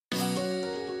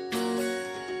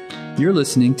You're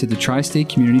listening to the Tri-State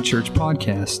Community Church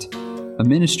Podcast, a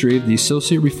ministry of the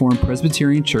Associate Reformed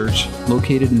Presbyterian Church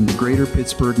located in the greater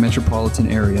Pittsburgh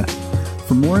metropolitan area.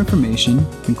 For more information,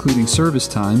 including service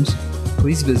times,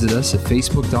 please visit us at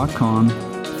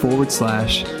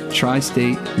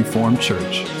facebook.com/Tri-State Reformed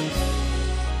Church.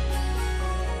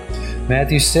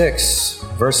 Matthew 6,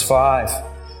 verse 5.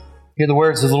 Hear the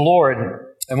words of the Lord.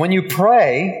 And when you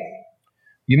pray,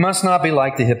 you must not be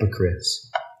like the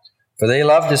hypocrites, for they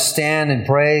love to stand and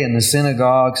pray in the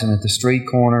synagogues and at the street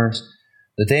corners,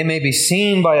 that they may be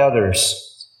seen by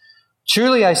others.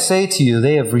 Truly I say to you,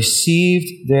 they have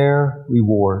received their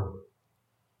reward.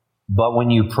 But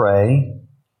when you pray,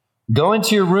 go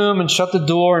into your room and shut the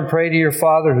door and pray to your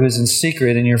Father who is in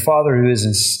secret, and your Father who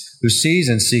sees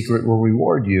in secret will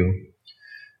reward you.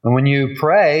 And when you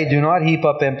pray, do not heap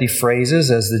up empty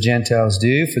phrases as the Gentiles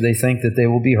do, for they think that they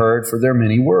will be heard for their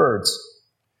many words.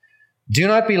 Do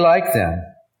not be like them,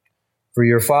 for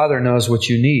your Father knows what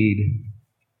you need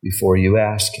before you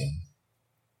ask Him.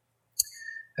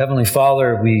 Heavenly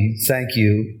Father, we thank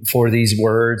you for these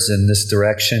words and this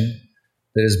direction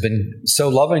that has been so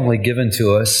lovingly given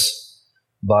to us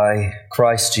by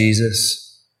Christ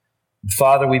Jesus.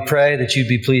 Father, we pray that you'd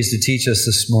be pleased to teach us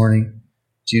this morning.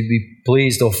 That you'd be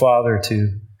pleased, O Father,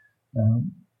 to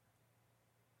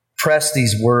press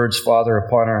these words, Father,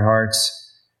 upon our hearts,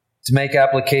 to make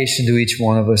application to each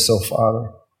one of us, O Father.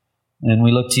 And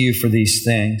we look to you for these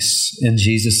things. In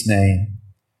Jesus' name,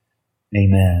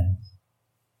 amen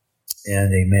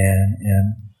and amen.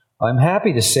 And I'm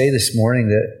happy to say this morning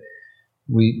that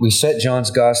we set John's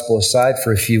Gospel aside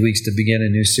for a few weeks to begin a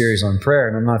new series on prayer.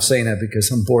 And I'm not saying that because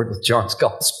I'm bored with John's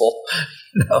Gospel.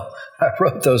 No, I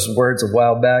wrote those words a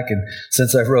while back, and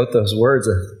since I wrote those words,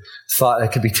 I thought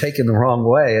it could be taken the wrong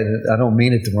way, and I don't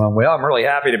mean it the wrong way. I'm really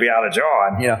happy to be out of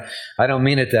John. I don't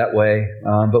mean it that way,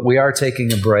 but we are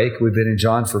taking a break. We've been in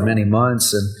John for many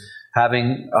months, and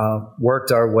having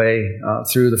worked our way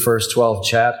through the first 12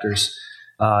 chapters,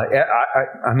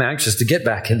 I'm anxious to get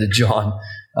back into John.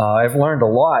 I've learned a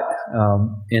lot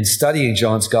in studying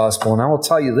John's Gospel, and I will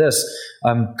tell you this,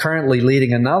 I'm currently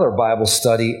leading another Bible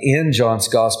study in John's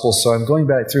Gospel, so I'm going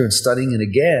back through and studying it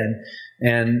again,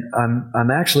 and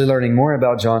I'm actually learning more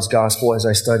about John's Gospel as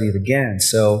I study it again.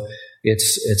 So I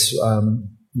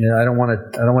don't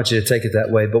want you to take it that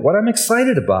way, but what I'm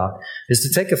excited about is to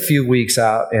take a few weeks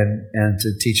out and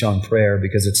to teach on prayer,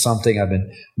 because it's something I've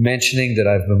been mentioning that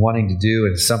I've been wanting to do,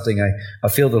 and it's something I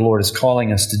feel the Lord is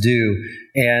calling us to do.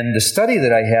 And the study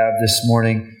that I have this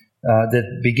morning,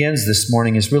 that begins this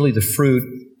morning, is really the fruit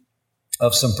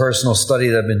of some personal study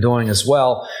that I've been doing, as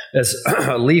well as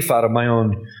a leaf out of my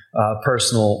own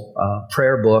personal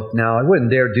prayer book. Now, I wouldn't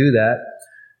dare do that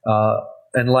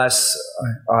unless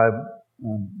I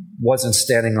wasn't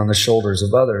standing on the shoulders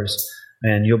of others.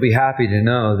 And you'll be happy to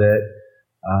know that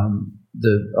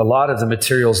a lot of the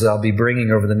materials that I'll be bringing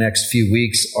over the next few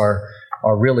weeks are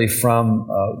really from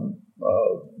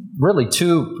really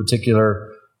two particular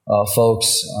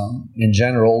folks in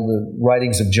general, the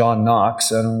writings of John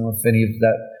Knox. I don't know if any of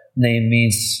that name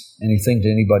means anything to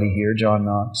anybody here, John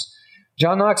Knox.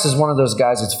 John Knox is one of those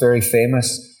guys that's very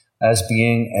famous as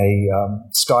being a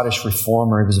Scottish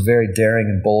reformer. He was a very daring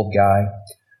and bold guy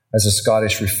as a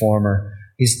Scottish reformer.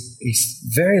 He's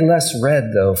very less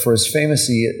read, though, for as famous as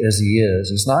he is.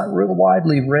 He's not real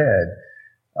widely read.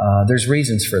 There's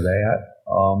reasons for that.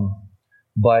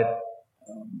 But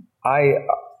I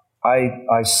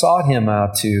sought him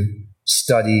out to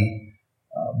study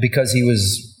because he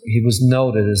was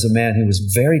noted as a man who was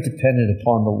very dependent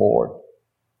upon the Lord.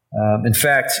 In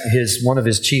fact, one of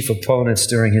his chief opponents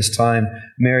during his time,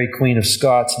 Mary, Queen of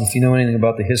Scots, and if you know anything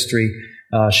about the history,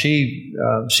 she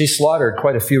slaughtered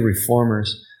quite a few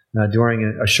reformers during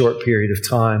a short period of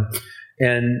time.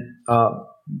 And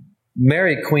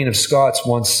Mary, Queen of Scots,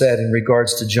 once said in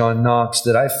regards to John Knox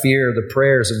that I fear the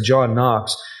prayers of John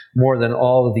Knox more than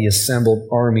all of the assembled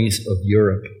armies of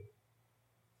Europe.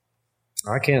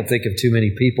 I can't think of too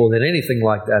many people that anything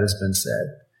like that has been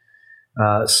said.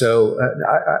 I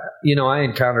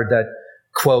encountered that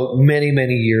quote many,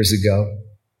 many years ago,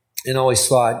 and always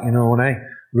thought, when I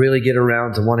really get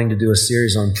around to wanting to do a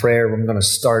series on prayer, I'm going to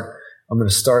start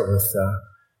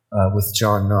with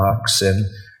John Knox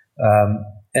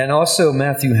and also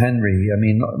Matthew Henry. I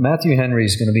mean, Matthew Henry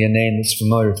is going to be a name that's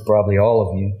familiar to probably all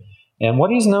of you, and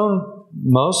what he's known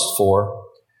most for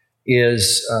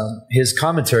is his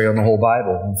commentary on the whole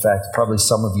Bible. In fact, probably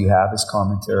some of you have his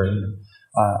commentary.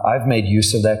 I've made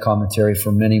use of that commentary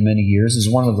for many, many years. It's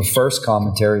one of the first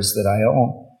commentaries that I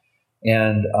own.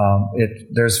 And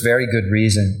there's very good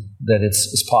reason that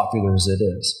it's as popular as it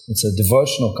is. It's a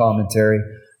devotional commentary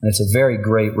And it's a very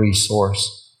great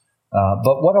resource.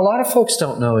 But what a lot of folks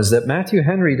don't know is that Matthew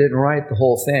Henry didn't write the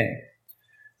whole thing.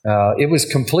 It was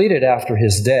completed after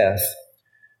his death,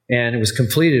 and it was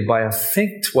completed by, I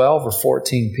think, 12 or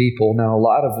 14 people. Now, a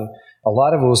lot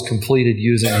of it was completed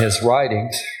using his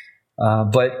writings,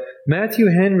 but Matthew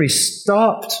Henry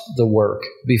stopped the work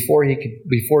before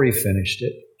he finished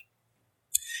it.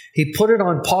 He put it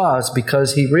on pause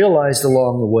because he realized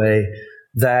along the way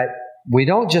that we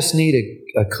don't just need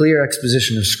a clear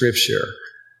exposition of Scripture,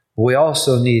 but we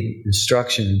also need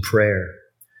instruction in prayer.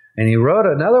 And he wrote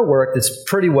another work that's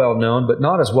pretty well known, but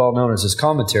not as well known as his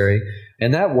commentary,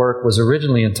 and that work was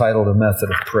originally entitled A Method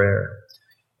of Prayer.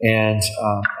 And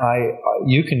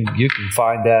you can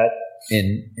find that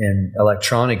in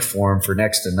electronic form for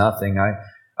next to nothing.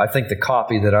 I think the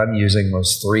copy that I'm using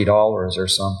was $3 or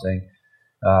something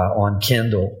on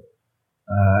Kindle.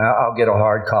 I'll get a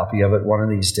hard copy of it one of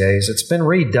these days. It's been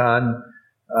redone.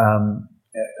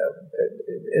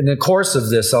 In the course of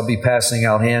this, I'll be passing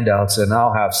out handouts, and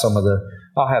I'll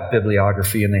have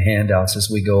bibliography in the handouts as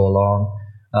we go along.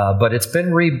 But it's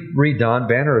been redone.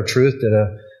 Banner of Truth did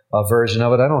a version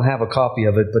of it. I don't have a copy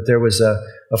of it, but there was a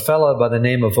fellow by the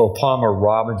name of O. Palmer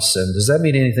Robertson. Does that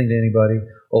mean anything to anybody?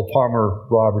 O. Palmer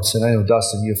Robertson. I know,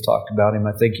 Dustin, you've talked about him.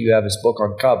 I think you have his book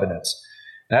on covenants.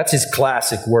 That's his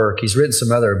classic work. He's written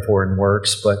some other important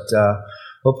works, but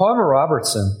O. Palmer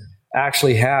Robertson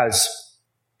actually has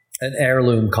an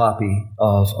heirloom copy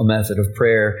of A Method of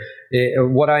Prayer.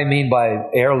 What I mean by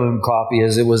heirloom copy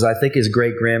is it was, I think, his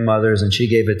great-grandmother's, and she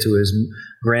gave it to his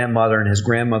grandmother, and his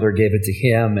grandmother gave it to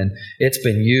him, and it's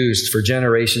been used for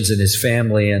generations in his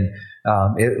family, and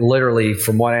it literally,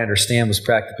 from what I understand, was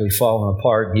practically falling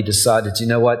apart. And he decided, you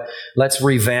know what, let's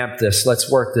revamp this.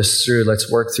 Let's work this through.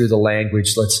 Let's work through the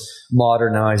language. Let's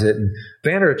modernize it. And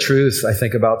Banner of Truth, I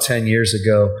think about 10 years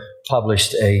ago,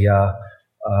 published a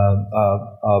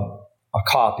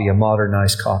copy, a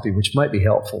modernized copy, which might be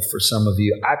helpful for some of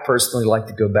you. I personally like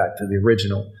to go back to the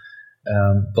original.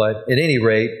 But at any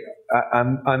rate,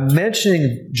 I'm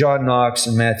mentioning John Knox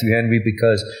and Matthew Henry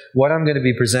because what I'm going to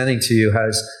be presenting to you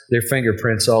has their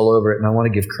fingerprints all over it, and I want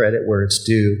to give credit where it's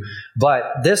due. But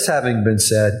this having been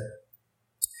said,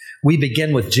 we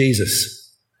begin with Jesus.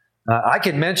 I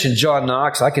can mention John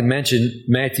Knox, I can mention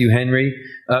Matthew Henry,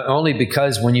 only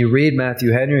because when you read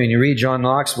Matthew Henry and you read John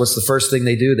Knox, what's the first thing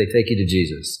they do? They take you to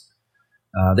Jesus.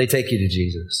 They take you to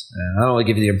Jesus. I don't want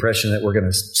to give you the impression that we're going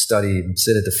to study and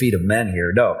sit at the feet of men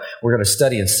here. No, we're going to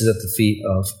study and sit at the feet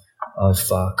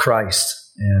of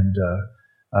Christ. And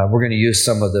we're going to use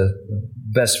some of the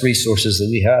best resources that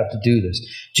we have to do this.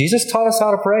 Jesus taught us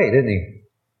how to pray, didn't he?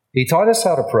 He taught us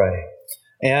how to pray.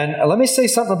 And let me say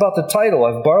something about the title.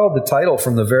 I've borrowed the title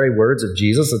from the very words of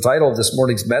Jesus. The title of this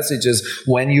morning's message is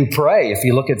When You Pray. If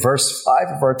you look at verse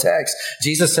 5 of our text,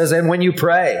 Jesus says, and when you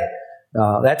pray.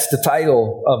 That's the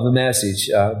title of the message,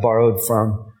 borrowed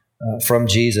from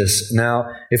Jesus. Now,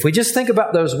 if we just think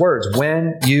about those words,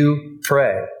 when you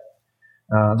pray,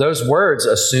 those words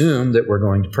assume that we're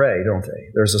going to pray, don't they?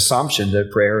 There's assumption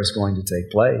that prayer is going to take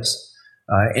place.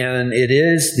 And it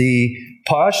is the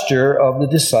posture of the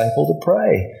disciple to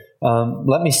pray.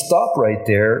 Let me stop right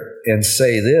there and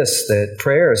say this, that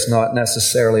prayer is not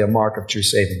necessarily a mark of true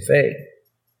saving faith.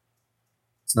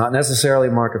 It's not necessarily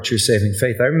a mark of true saving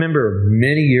faith. I remember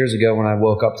many years ago when I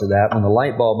woke up to that, when the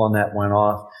light bulb on that went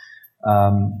off,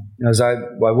 as I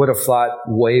would have thought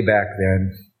way back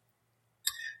then,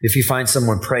 if you find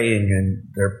someone praying and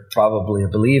they're probably a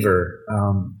believer,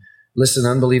 listen,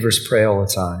 unbelievers pray all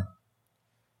the time.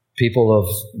 People of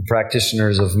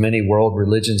practitioners of many world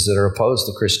religions that are opposed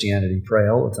to Christianity pray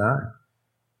all the time.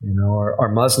 You know, our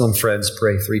Muslim friends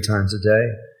pray 3 times a day,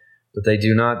 but they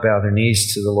do not bow their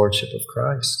knees to the Lordship of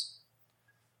Christ.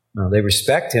 No, they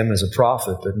respect Him as a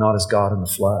prophet, but not as God in the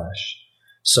flesh.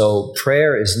 So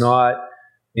prayer is not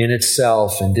in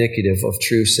itself indicative of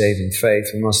true saving faith.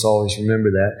 We must always remember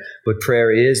that. But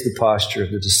prayer is the posture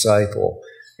of the disciple.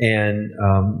 And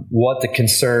what the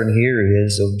concern here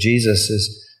is of Jesus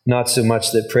is not so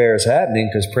much that prayer is happening,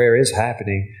 because prayer is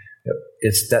happening.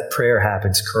 It's that prayer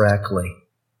happens correctly.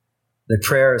 That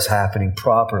prayer is happening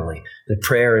properly. That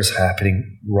prayer is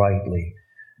happening rightly.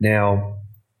 Now,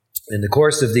 in the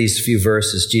course of these few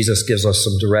verses, Jesus gives us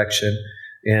some direction,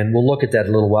 and we'll look at that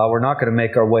in a little while. We're not going to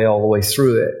make our way all the way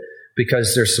through it,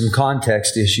 because there's some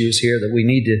context issues here that we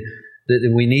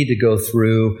need to go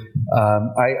through.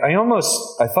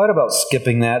 I thought about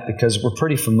skipping that because we're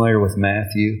pretty familiar with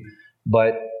Matthew,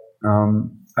 but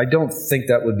I don't think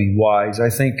that would be wise. I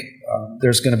think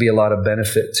there's going to be a lot of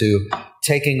benefit to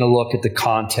taking a look at the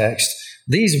context.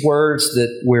 These words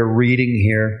that we're reading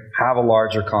here have a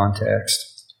larger context.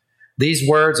 These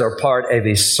words are part of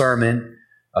a sermon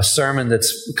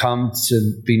that's come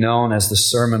to be known as the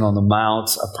Sermon on the Mount.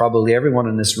 Probably everyone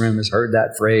in this room has heard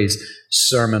that phrase,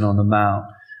 Sermon on the Mount.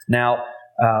 Now,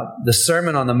 the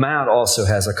Sermon on the Mount also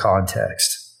has a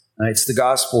context. It's the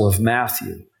Gospel of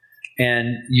Matthew.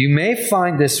 And you may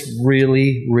find this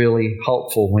really, really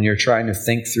helpful when you're trying to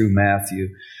think through Matthew.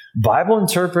 Bible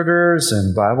interpreters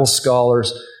and Bible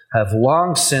scholars have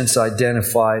long since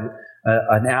identified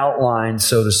an outline,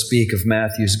 so to speak, of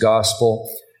Matthew's Gospel.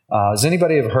 Has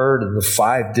anybody have heard of the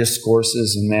 5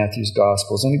 discourses in Matthew's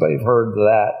Gospel? Has anybody have heard of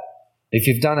that? If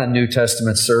you've done a New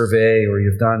Testament survey or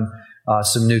you've done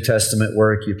some New Testament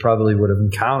work, you probably would have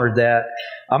encountered that.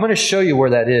 I'm going to show you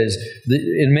where that is.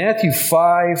 In Matthew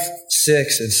 5,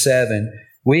 6, and 7,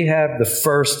 we have the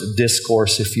first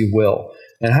discourse, if you will.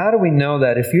 And how do we know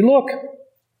that? If you look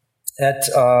at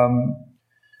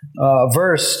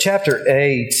chapter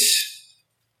 8,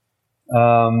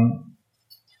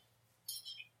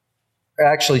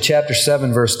 chapter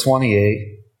 7, verse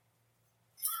 28.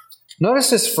 Notice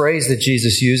this phrase that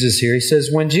Jesus uses here. He says,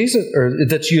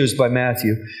 that's used by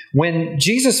Matthew. When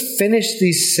Jesus finished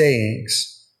these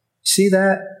sayings, see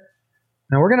that?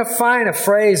 Now we're going to find a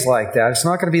phrase like that. It's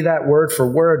not going to be that word for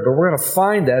word, but we're going to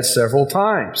find that several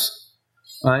times.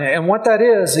 And what that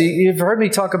is, you've heard me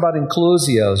talk about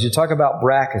inclusios. You talk about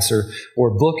brackets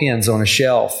or bookends on a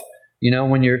shelf. You know,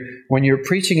 when you're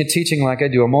preaching and teaching like I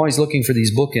do, I'm always looking for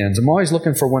these bookends. I'm always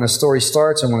looking for when a story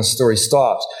starts and when a story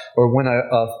stops, or when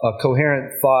a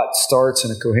coherent thought starts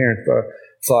and a coherent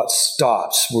thought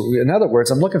stops. In other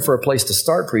words, I'm looking for a place to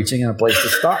start preaching and a place to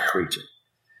stop preaching.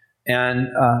 And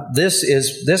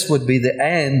this would be the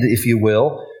end, if you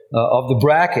will, of the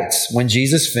brackets when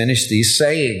Jesus finished these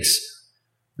sayings.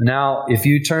 Now, if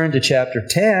you turn to chapter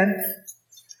 10,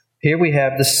 here we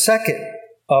have the second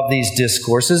of these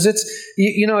discourses. It's,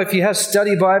 if you have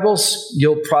study Bibles,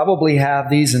 you'll probably have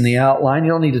these in the outline.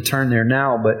 You don't need to turn there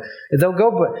now, but they'll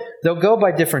go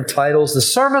by different titles. The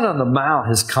Sermon on the Mount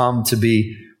has come to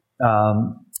be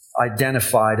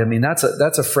identified. I mean, that's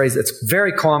a phrase that's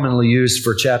very commonly used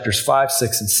for chapters 5,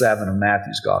 6, and 7 of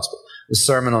Matthew's Gospel. The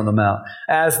Sermon on the Mount,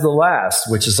 as the last,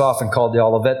 which is often called the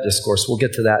Olivet Discourse. We'll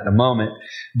get to that in a moment.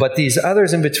 But these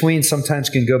others in between sometimes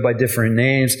can go by different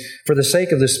names. For the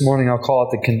sake of this morning, I'll call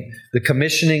it the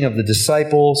commissioning of the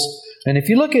disciples. And if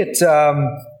you look at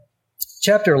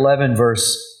chapter 11,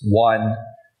 verse 1,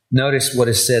 notice what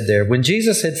is said there. When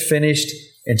Jesus had finished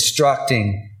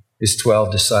instructing his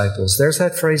 12 disciples. There's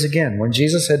that phrase again. When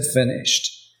Jesus had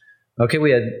finished. Okay,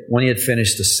 when he had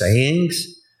finished the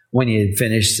sayings, when he had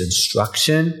finished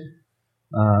instruction.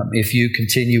 If you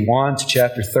continue on to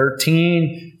chapter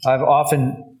 13, I've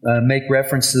often make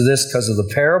reference to this because of the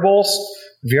parables.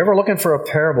 If you're ever looking for a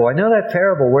parable, I know that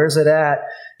parable, where's it at?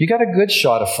 You got a good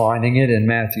shot of finding it in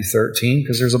Matthew 13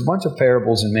 because there's a bunch of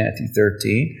parables in Matthew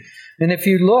 13. And if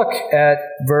you look at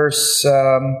verse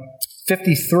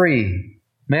 53,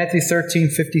 Matthew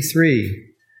 13:53,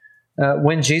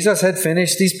 when Jesus had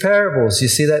finished these parables, you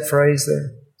see that phrase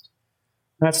there?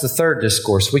 That's the third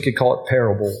discourse. We could call it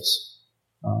parables.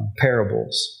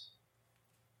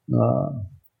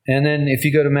 And then if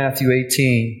you go to Matthew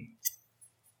 18,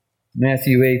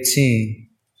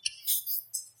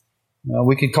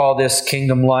 we could call this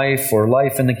kingdom life or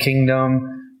life in the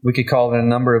kingdom. We could call it a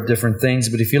number of different things.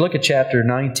 But if you look at chapter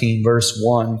 19, verse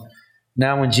 1,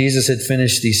 now when Jesus had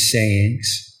finished these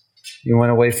sayings, he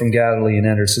went away from Galilee and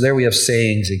entered. So there we have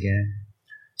sayings again.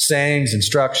 Sayings,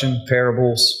 instruction,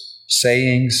 parables,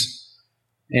 sayings.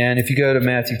 And if you go to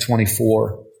Matthew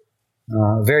 24,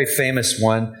 a very famous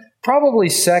one, probably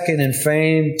second in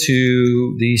fame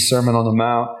to the Sermon on the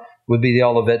Mount would be the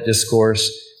Olivet Discourse,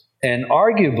 and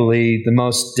arguably the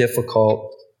most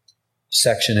difficult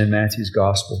section in Matthew's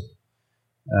Gospel.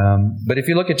 But if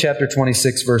you look at chapter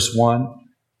 26, verse 1,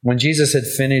 when Jesus had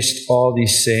finished all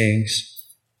these sayings,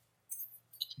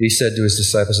 he said to his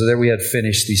disciples, so there we had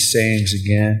finished these sayings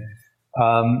again.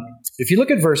 If you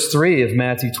look at verse 3 of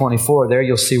Matthew 24, there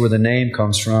you'll see where the name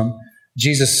comes from.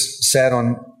 Jesus sat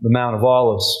on the Mount of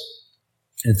Olives,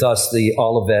 and thus the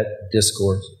Olivet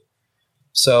Discourse.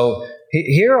 So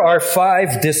here are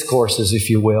 5 discourses, if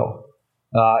you will,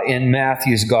 in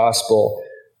Matthew's Gospel.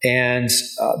 And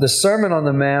the Sermon on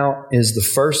the Mount is the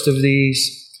first of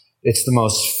these. It's the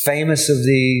most famous of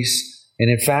these. And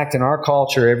in fact, in our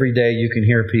culture, every day you can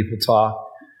hear people talk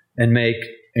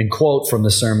and quote from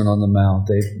the Sermon on the Mount.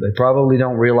 They probably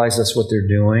don't realize that's what they're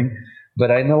doing.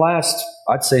 But in the last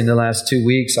 2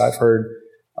 weeks, I've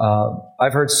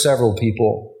heard several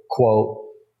people quote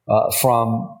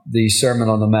from the Sermon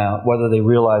on the Mount, whether they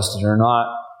realized it or not.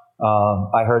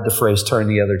 I heard the phrase "turn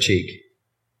the other cheek."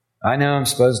 I know I'm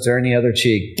supposed to turn the other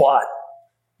cheek, but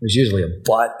there's usually a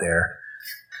but there.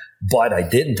 But I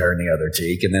didn't turn the other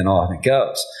cheek, and then on it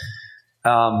goes.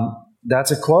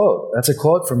 That's a quote. That's a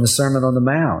quote from the Sermon on the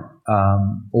Mount.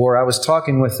 Or I was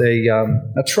talking with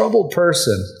a troubled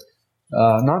person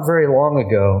not very long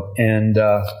ago, and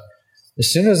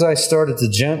as soon as I started to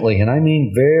gently, and I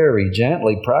mean very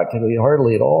gently, practically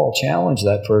hardly at all, challenge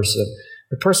that person,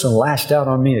 the person lashed out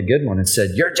on me a good one and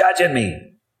said, "You're judging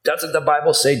me. Doesn't the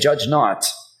Bible say judge not?"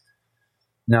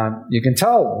 Now, you can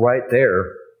tell right there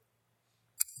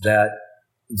that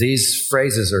these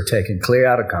phrases are taken clear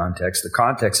out of context. The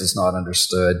context is not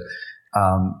understood.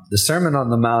 The Sermon on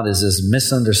the Mount is as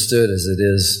misunderstood as it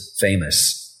is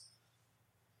famous.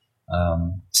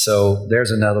 So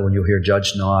there's another one you'll hear,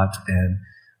 judge not, and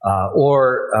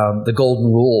or the golden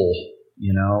rule.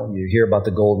 You know, you hear about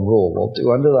the golden rule. Well,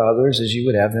 do unto the others as you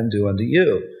would have them do unto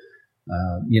you.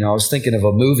 I was thinking of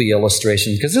a movie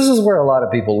illustration, because this is where a lot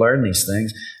of people learn these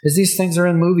things, is these things are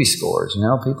in movie scores.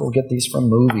 People get these from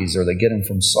movies, or they get them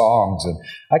from songs. And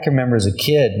I can remember as a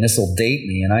kid, and this will date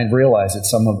me, and I realize that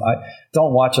I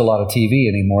don't watch a lot of TV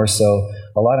anymore, so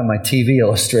a lot of my TV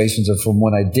illustrations are from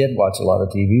when I did watch a lot of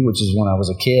TV, which is when I was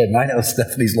a kid. And I know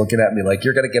Stephanie's looking at me like,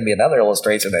 you're going to give me another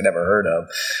illustration I never heard of.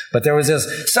 But there was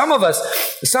this, some of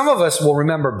us will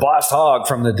remember Boss Hogg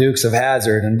from the Dukes of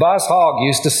Hazzard. And Boss Hogg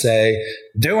used to say,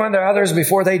 do unto others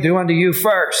before they do unto you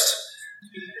first.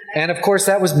 And of course,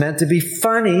 that was meant to be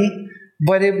funny,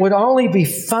 but it would only be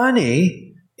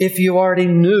funny if you already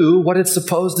knew what it's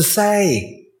supposed to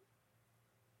say.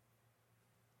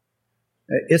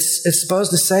 It's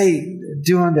supposed to say,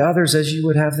 do unto others as you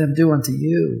would have them do unto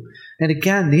you. And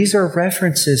again, these are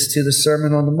references to the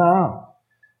Sermon on the Mount.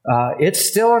 It's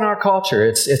still in our culture.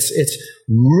 It's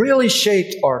really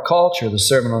shaped our culture, the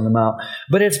Sermon on the Mount,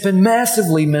 but it's been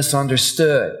massively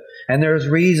misunderstood. And there's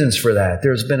reasons for that.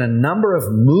 There's been a number of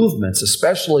movements,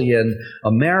 especially in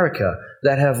America,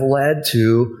 that have led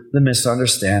to the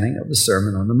misunderstanding of the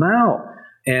Sermon on the Mount.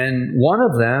 And one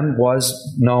of them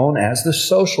was known as the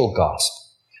social gospel.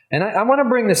 And I want to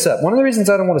bring this up. One of the reasons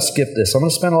I don't want to skip this, I'm going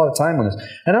to spend a lot of time on this,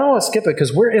 and I don't want to skip it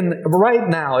because right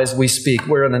now as we speak,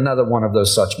 we're in another one of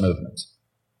those such movements.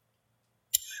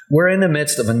 We're in the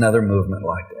midst of another movement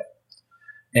like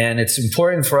that. And it's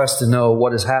important for us to know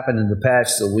what has happened in the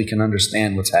past so we can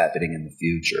understand what's happening in the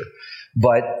future.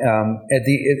 But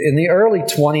in the early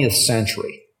 20th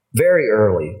century, very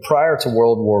early, prior to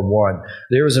World War I,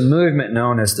 there was a movement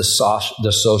known as the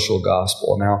social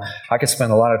gospel. Now, I could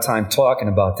spend a lot of time talking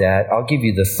about that. I'll give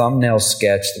you the thumbnail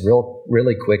sketch, the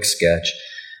really quick sketch.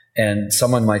 And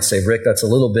someone might say, Rick, that's a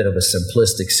little bit of a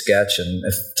simplistic sketch. And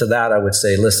to that, I would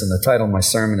say, listen, the title of my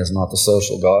sermon is not the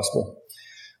social gospel.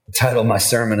 The title of my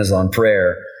sermon is on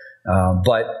prayer.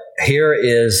 But here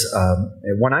is,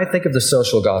 when I think of the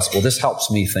social gospel, this helps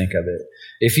me think of it.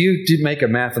 If you do make a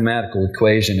mathematical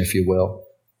equation, if you will,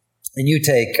 and you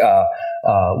take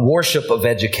worship of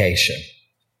education,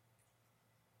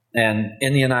 and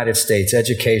in the United States,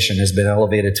 education has been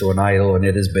elevated to an idol and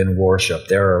it has been worshiped.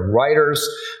 There are writers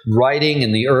writing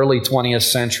in the early 20th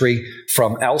century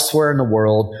from elsewhere in the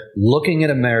world, looking at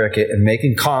America and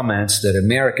making comments that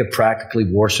America practically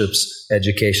worships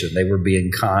education. They were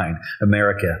being kind.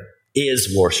 America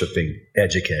is worshiping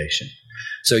education.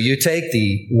 So you take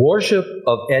the worship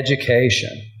of education,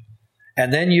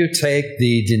 and then you take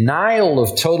the denial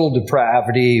of total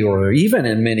depravity, or even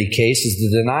in many cases,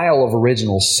 the denial of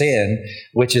original sin,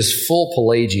 which is full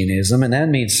Pelagianism, and that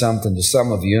means something to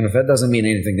some of you, and if that doesn't mean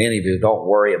anything to any of you, don't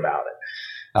worry about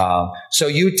it. So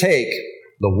you take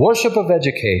the worship of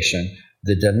education,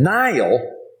 the denial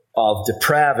of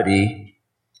depravity.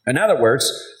 In other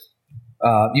words,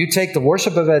 you take the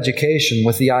worship of education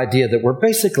with the idea that we're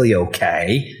basically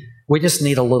okay, we just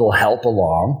need a little help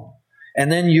along. And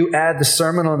then you add the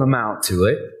Sermon on the Mount to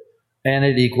it, and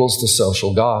it equals the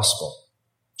social gospel.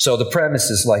 So the premise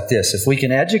is like this. If we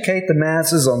can educate the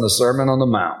masses on the Sermon on the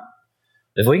Mount,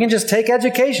 if we can just take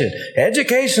education,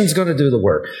 education's going to do the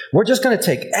work. We're just going to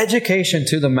take education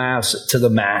to the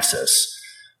masses.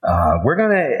 We're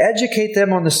going to educate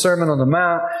them on the Sermon on the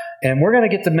Mount, and we're going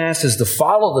to get the masses to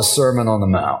follow the Sermon on the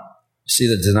Mount. See,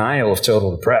 the denial of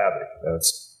total depravity,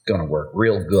 that's going to work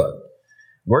real good.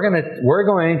 We're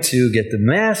going to get the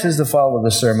masses to follow the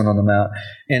Sermon on the Mount,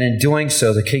 and in doing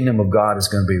so, the kingdom of God is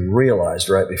going to be realized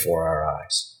right before our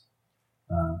eyes.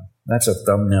 That's a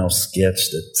thumbnail sketch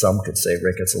that some could say,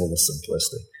 Rick, it's a little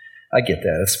simplistic. I get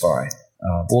that. It's fine.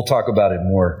 We'll talk about it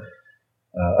more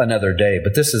another day,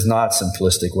 but this is not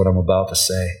simplistic. What I'm about to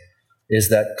say is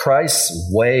that Christ's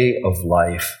way of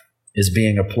life is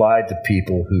being applied to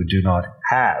people who do not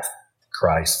have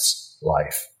Christ's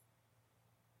life.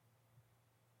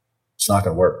 not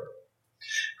going to work.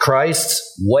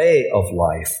 Christ's way of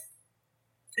life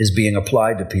is being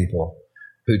applied to people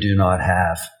who do not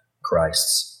have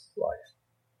Christ's life.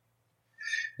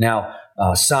 Now,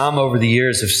 some over the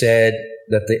years have said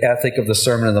that the ethic of the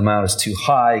Sermon on the Mount is too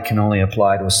high, can only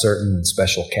apply to a certain and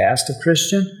special caste of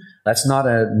Christian. That's not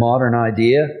a modern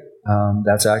idea.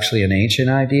 That's actually an ancient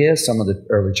idea. Some of the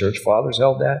early church fathers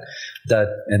held that,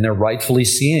 and they're rightfully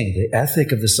seeing the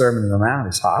ethic of the Sermon on the Mount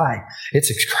is high.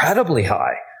 It's incredibly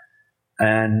high.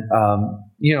 And,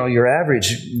 your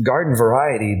average garden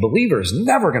variety believer is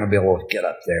never going to be able to get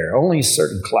up there. Only a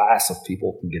certain class of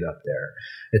people can get up there.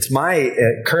 It's my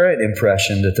current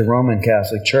impression that the Roman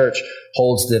Catholic Church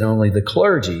holds that only the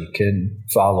clergy can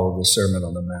follow the Sermon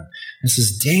on the Mount. This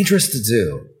is dangerous to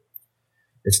do.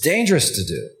 It's dangerous to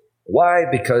do. Why?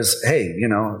 Because, hey,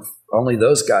 if only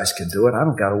those guys can do it, I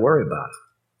don't got to worry about it,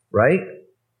 right?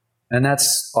 And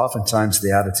that's oftentimes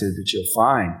the attitude that you'll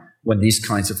find when these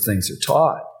kinds of things are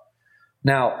taught.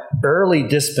 Now, early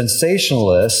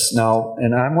dispensationalists,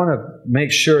 and I want to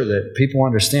make sure that people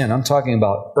understand, I'm talking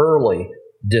about early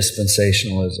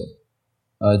dispensationalism.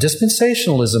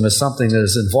 Dispensationalism is something that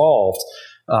has evolved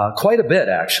quite a bit,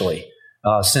 actually,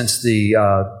 since the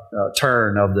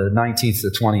turn of the 19th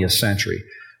to 20th century.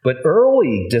 But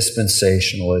early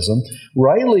dispensationalism,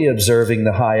 rightly observing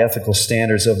the high ethical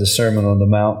standards of the Sermon on the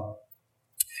Mount,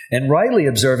 and rightly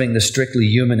observing the strictly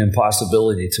human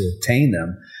impossibility to obtain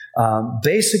them,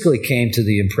 basically came to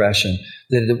the impression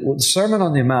that the Sermon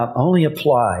on the Mount only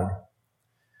applied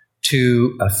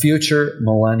to a future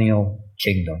millennial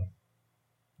kingdom.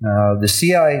 The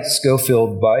C.I.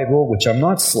 Scofield Bible, which I'm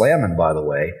not slamming, by the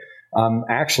way,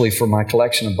 actually, for my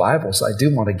collection of Bibles, I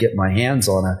do want to get my hands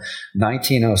on a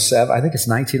 1907. I think it's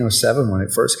 1907 when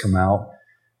it first came out.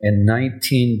 In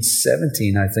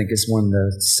 1917, I think, is when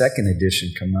the second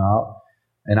edition came out.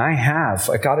 And I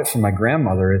got it from my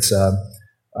grandmother. It's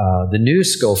the New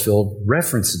Scofield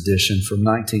Reference Edition from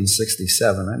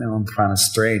 1967. I know I'm kind of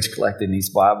strange collecting these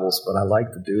Bibles, but I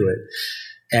like to do it.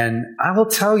 And I will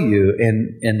tell you,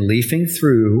 in leafing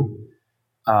through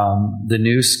the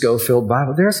New Scofield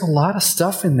Bible, there's a lot of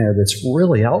stuff in there that's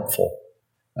really helpful.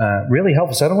 So I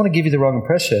don't want to give you the wrong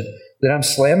impression that I'm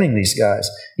slamming these guys.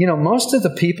 Most of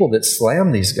the people that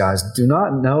slam these guys do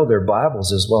not know their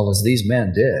Bibles as well as these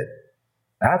men did.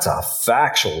 That's a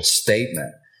factual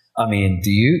statement. I mean,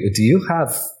 can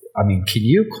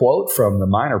you quote from the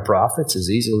minor prophets as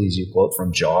easily as you quote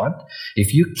from John?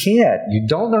 If you can't, you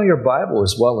don't know your Bible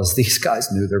as well as these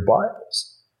guys knew their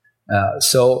Bibles.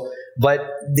 But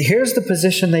here's the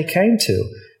position they came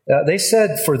to. They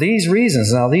said, for these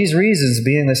reasons, now these reasons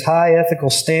being this high ethical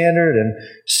standard and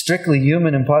strictly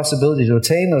human impossibility to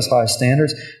attain those high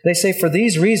standards, they say for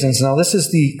these reasons, now this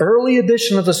is the early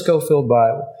edition of the Scofield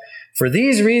Bible, for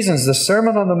these reasons the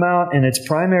Sermon on the Mount in its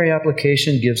primary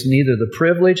application gives neither the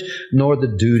privilege nor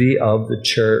the duty of the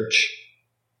church.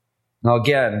 Now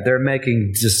again, they're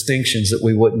making distinctions that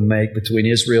we wouldn't make between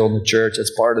Israel and the church.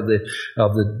 That's part of the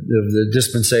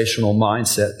dispensational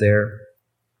mindset there.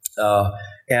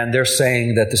 And they're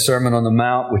saying that the Sermon on the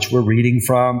Mount, which we're reading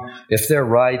from, if they're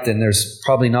right, then there's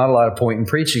probably not a lot of point in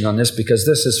preaching on this because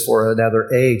this is for another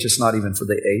age. It's not even for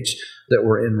the age that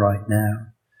we're in right now.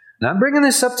 Now, I'm bringing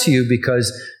this up to you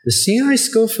because the C.I.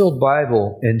 Scofield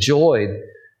Bible enjoyed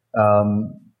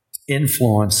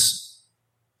influence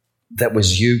that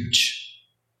was huge.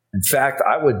 In fact,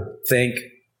 I would think,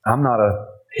 I'm not a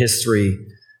history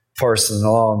person at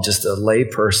all. I'm just a lay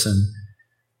person.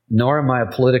 Nor am I a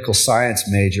political science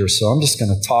major, so I'm just going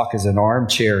to talk as an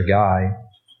armchair guy.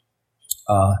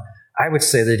 I would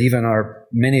say that even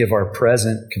many of our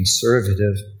present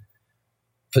conservative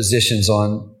positions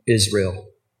on Israel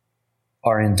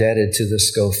are indebted to the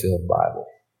Scofield Bible.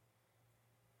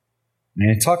 I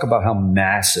mean, talk about how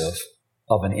massive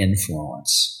of an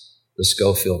influence the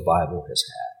Scofield Bible has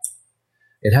had.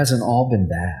 It hasn't all been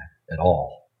bad at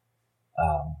all.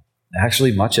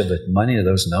 Actually, many of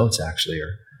those notes actually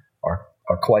are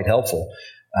quite helpful.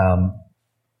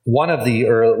 One of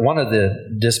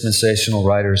the dispensational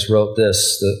writers wrote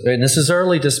this, and this is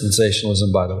early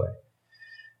dispensationalism, by the way.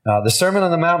 The Sermon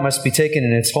on the Mount must be taken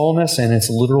in its wholeness and its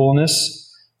literalness.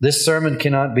 This sermon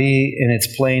cannot be in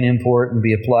its plain import and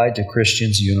be applied to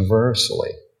Christians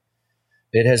universally.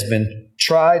 It has been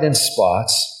tried in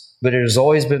spots, but it has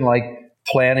always been like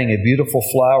planting a beautiful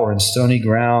flower in stony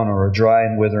ground or a dry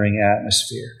and withering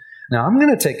atmosphere. Now, I'm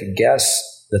going to take a guess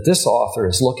that this author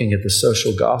is looking at the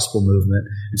social gospel movement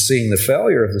and seeing the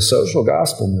failure of the social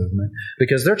gospel movement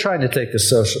because they're trying to take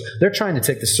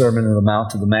the Sermon on the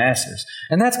Mount to the masses.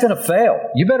 And that's going to fail.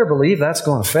 You better believe that's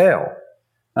going to fail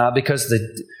because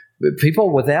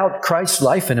People without Christ's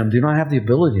life in them do not have the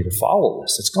ability to follow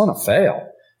this. It's going to fail.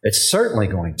 It's certainly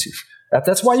going to.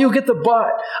 That's why you get the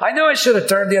but. I know I should have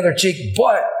turned the other cheek,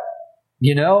 but,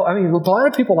 a lot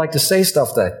of people like to say stuff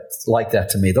like that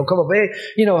to me. They'll come up,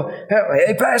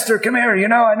 hey, pastor, come here.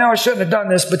 I know I shouldn't have done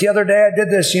this, but the other day I did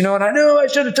this, and I know I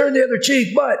should have turned the other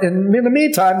cheek, but in the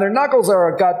meantime, their knuckles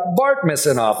got bark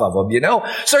missing off of them,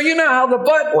 So you know how the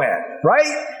but went,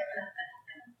 right?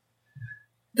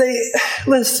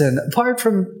 Listen, apart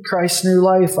from Christ's new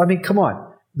life, come on.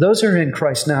 Those who are in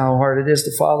Christ know how hard it is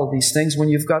to follow these things when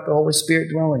you've got the Holy Spirit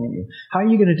dwelling in you. How are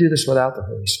you going to do this without the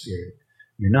Holy Spirit?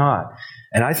 You're not.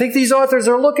 And I think these authors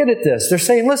are looking at this. They're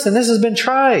saying, listen, this has been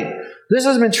tried. This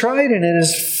has been tried and it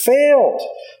has failed.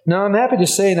 Now, I'm happy to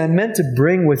say, and I meant to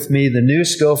bring with me the New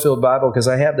Scofield Bible because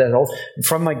I have that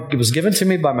it was given to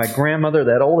me by my grandmother,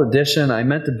 that old edition. I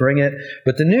meant to bring it.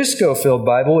 But the New Scofield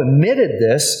Bible admitted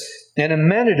this and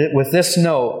amended it with this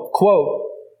note, quote,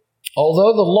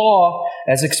 although the law,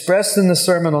 as expressed in the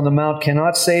Sermon on the Mount,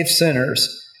 cannot save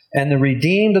sinners, and the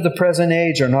redeemed of the present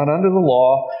age are not under the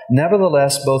law,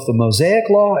 nevertheless, both the Mosaic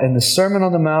Law and the Sermon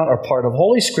on the Mount are part of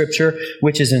Holy Scripture,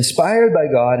 which is inspired by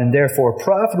God and therefore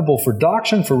profitable for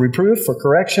doctrine, for reproof, for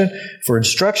correction, for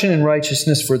instruction in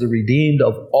righteousness, for the redeemed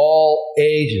of all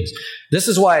ages. This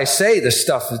is why I say this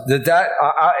stuff.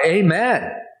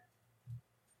 Amen.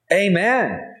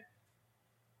 Amen.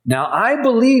 Now, I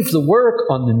believe the work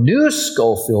on the New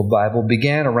Scofield Bible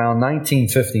began around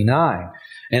 1959.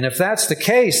 And if that's the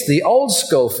case, the old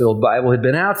Scofield Bible had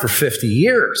been out for 50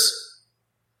 years.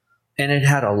 And it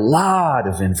had a lot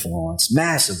of influence,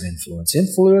 massive influence,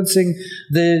 influencing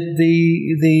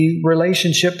the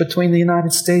relationship between the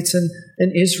United States and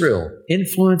Israel,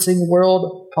 influencing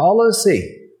world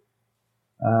policy.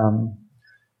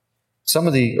 Some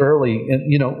of the early,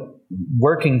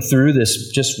 working through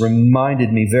this just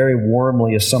reminded me very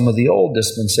warmly of some of the old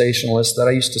dispensationalists that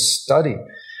I used to study.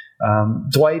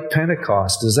 Dwight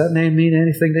Pentecost. Does that name mean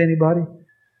anything to anybody?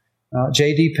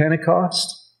 J.D.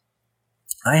 Pentecost.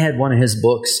 I had one of his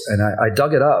books, and I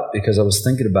dug it up because I was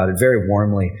thinking about it very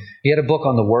warmly. He had a book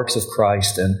on the works of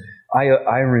Christ, and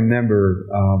I remember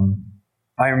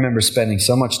spending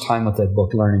so much time with that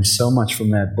book, learning so much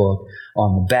from that book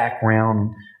on the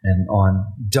background and on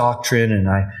doctrine. And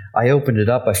I opened it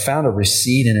up. I found a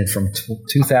receipt in it from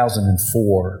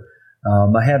 2004.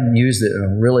 I haven't used it in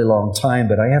a really long time,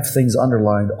 but I have things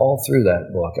underlined all through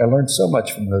that book. I learned so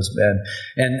much from those men.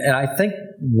 And I think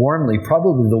warmly,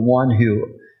 probably the one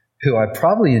who I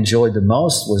probably enjoyed the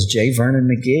most was J. Vernon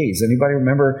McGee. Does anybody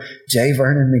remember J.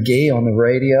 Vernon McGee on the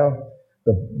radio?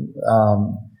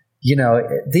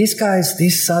 These guys,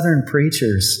 these Southern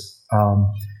preachers,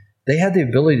 they had the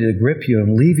ability to grip you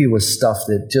and leave you with stuff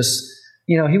that just...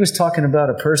 he was talking about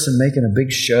a person making a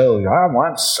big show. I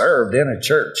once served in a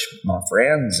church, my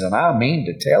friends, and I mean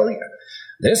to tell you,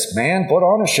 this man put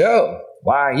on a show.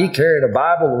 Why, he carried a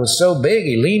Bible that was so big,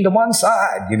 he leaned to one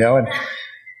side, and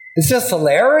it's just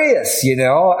hilarious, I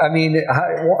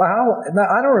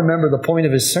don't remember the point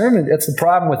of his sermon. It's the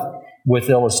problem with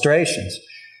illustrations.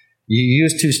 You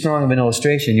use too strong of an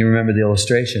illustration, you remember the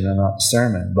illustration and not the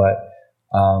sermon.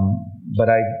 But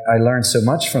I learned so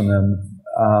much from them.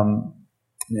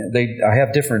 I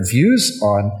have different views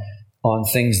on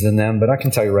things than them, but I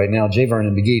can tell you right now, J.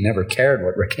 Vernon McGee never cared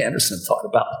what Rick Anderson thought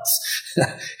about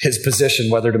his position,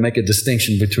 whether to make a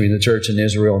distinction between the church and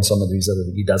Israel and some of these other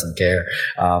things. He doesn't care.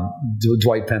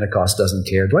 Dwight Pentecost doesn't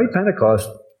care. Dwight Pentecost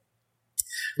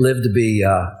lived to be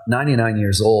 99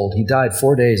 years old. He died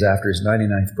 4 days after his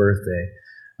 99th birthday.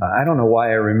 I don't know why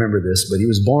I remember this, but he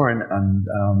was born on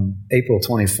April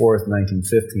 24th, 1915.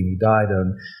 He died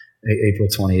on April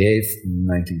 28th,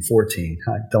 1914.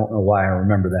 I don't know why I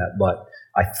remember that, but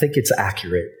I think it's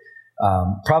accurate.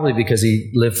 Probably because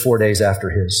he lived 4 days after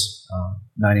his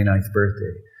 99th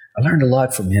birthday. I learned a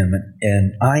lot from him,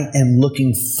 and I am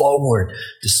looking forward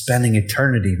to spending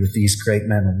eternity with these great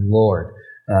men of the Lord.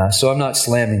 So I'm not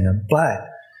slamming them, but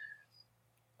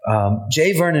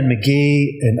J. Vernon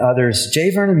McGee and others,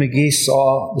 J. Vernon McGee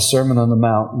saw the Sermon on the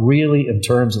Mount really in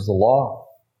terms of the law.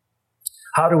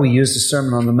 How do we use the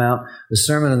Sermon on the Mount? The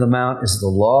Sermon on the Mount is the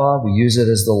law. We use it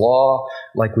as the law,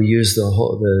 like we use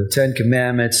the Ten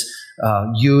Commandments,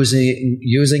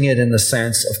 using it in the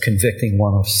sense of convicting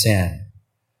one of sin.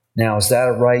 Now, is that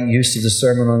a right use of the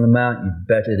Sermon on the Mount? You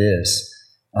bet it is.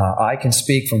 I can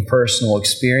speak from personal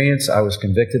experience. I was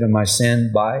convicted of my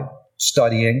sin by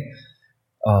studying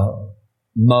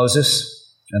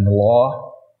Moses and the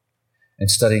law and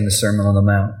studying the Sermon on the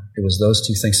Mount. It was those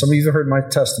two things. Some of you have heard my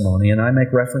testimony, and I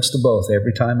make reference to both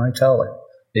every time I tell it,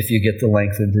 if you get the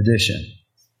lengthened edition.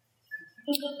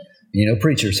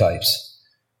 Preacher types.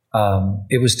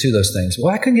 It was two of those things.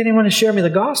 Well, I couldn't get anyone to share me the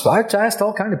gospel. I asked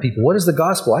all kinds of people, what is the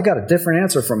gospel? I got a different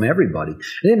answer from everybody.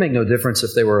 It didn't make no difference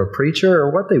if they were a preacher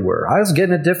or what they were. I was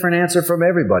getting a different answer from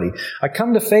everybody. I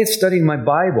come to faith studying my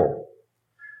Bible.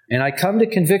 And I come to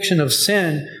conviction of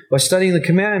sin by studying the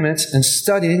commandments and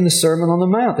studying the Sermon on the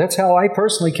Mount. That's how I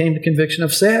personally came to conviction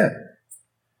of sin.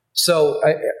 So,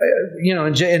 in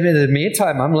the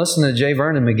meantime, I'm listening to J.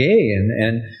 Vernon McGee,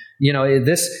 and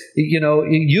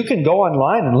you can go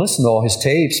online and listen to all his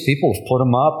tapes. People have put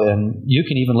them up, and you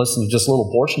can even listen to just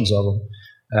little portions of them.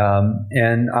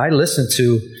 And I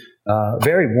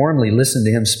very warmly listened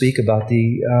to him speak about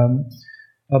the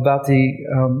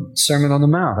Sermon on the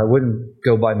Mount. I wouldn't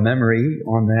go by memory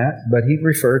on that, but he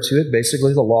referred to it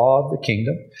basically the law of the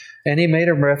kingdom, and he made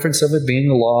a reference of it being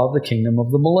the law of the kingdom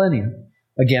of the millennium.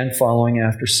 Again, following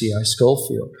after C.I.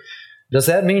 Scofield. Does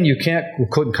that mean you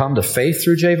couldn't come to faith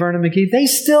through J. Vernon McGee? They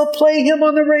still play him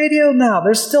on the radio now.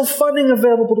 There's still funding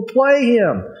available to play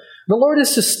him. The Lord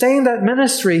has sustained that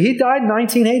ministry. He died in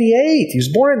 1988. He was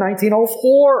born in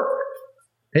 1904.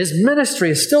 His ministry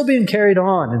is still being carried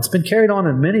on. It's been carried on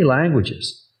in many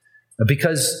languages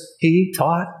because he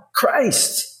taught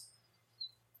Christ.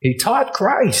 He taught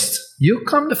Christ. You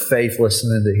come to faith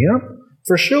listening to him,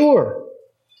 for sure.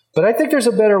 But I think there's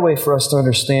a better way for us to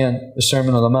understand the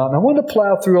Sermon on the Mount. And I want to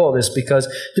plow through all this because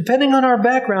depending on our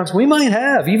backgrounds, we might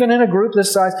have, even in a group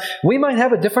this size, we might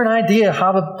have a different idea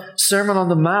how the Sermon on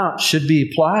the Mount should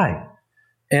be applied.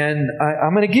 And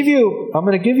I'm going to give you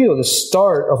the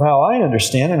start of how I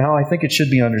understand and how I think it should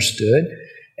be understood.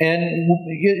 And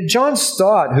John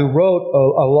Stott, who wrote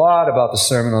a lot about the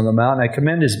Sermon on the Mount, and I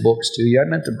commend his books to you. I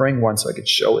meant to bring one so I could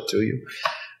show it to you.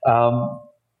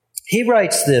 He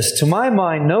writes this, "To my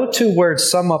mind, no two words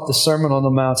sum up the Sermon on the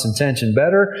Mount's intention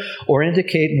better or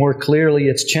indicate more clearly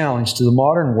its challenge to the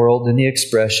modern world than the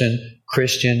expression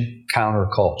Christian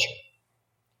counterculture."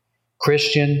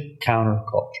 Christian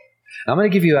counterculture. I'm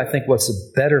going to give you, I think, what's a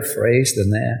better phrase than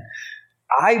that.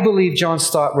 I believe John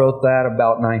Stott wrote that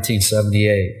about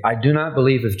 1978. I do not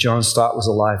believe if John Stott was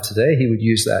alive today, he would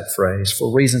use that phrase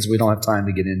for reasons we don't have time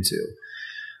to get into.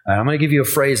 I'm going to give you a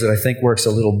phrase that I think works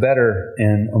a little better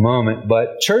in a moment.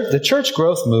 But the church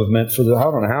growth movement for I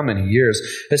don't know how many years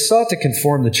has sought to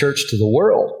conform the church to the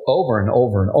world over and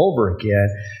over and over again.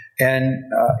 And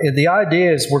the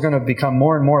idea is we're going to become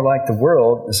more and more like the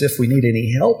world, as if we need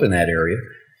any help in that area,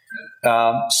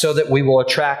 so that we will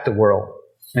attract the world.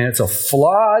 And it's a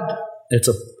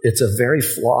very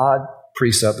flawed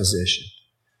presupposition.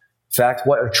 In fact,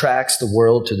 what attracts the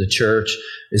world to the church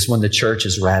is when the church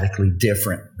is radically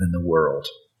different than the world.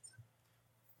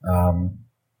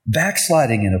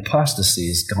 Backsliding and apostasy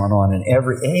has gone on in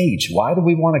every age. Why do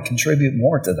we want to contribute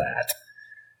more to that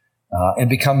and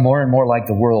become more and more like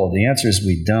the world? The answer is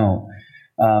we don't.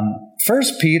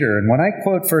 1 Peter, and when I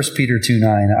quote 1 Peter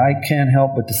 2:9, I can't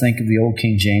help but to think of the old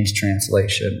King James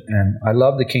translation. And I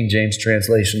love the King James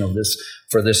translation of this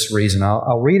for this reason.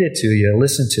 I'll read it to you.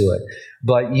 Listen to it.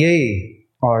 "But ye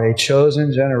are a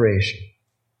chosen generation."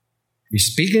 He's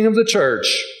speaking of the church.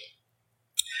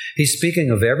 He's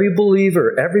speaking of every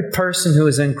believer, every person who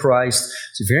is in Christ.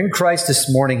 So if you're in Christ this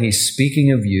morning, he's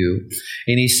speaking of you.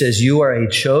 And he says, you are a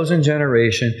chosen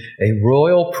generation, a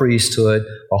royal priesthood,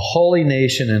 a holy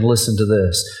nation, and listen to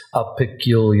this, a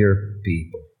peculiar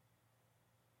people.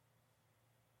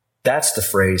 That's the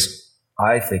phrase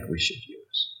I think we should use.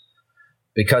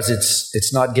 Because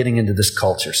it's not getting into this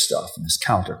culture stuff and this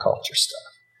counterculture stuff,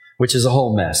 which is a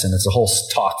whole mess, and it's a whole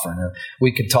talk for another.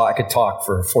 I could talk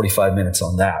for 45 minutes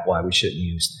on that, why we shouldn't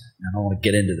use that. I don't want to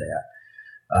get into that.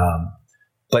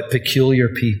 But peculiar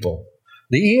people.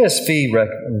 The ESV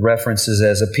references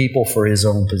as a people for his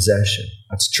own possession.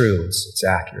 That's true. It's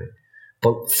accurate.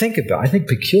 But think about it. I think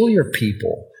peculiar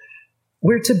people,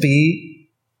 we're to be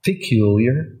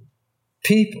peculiar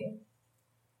people.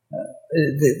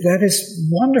 That is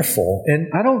wonderful. And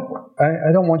I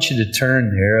don't want you to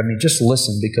turn there. I mean, just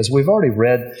listen, because we've already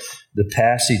read the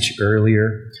passage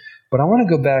earlier. But I want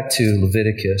to go back to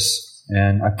Leviticus,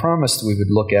 and I promised we would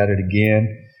look at it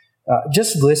again.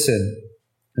 Just listen.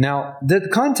 Now, the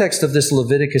context of this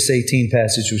Leviticus 18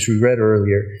 passage, which we read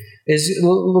earlier, is the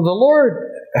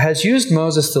Lord has used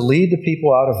Moses to lead the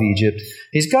people out of Egypt.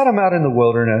 He's got them out in the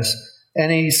wilderness,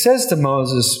 and he says to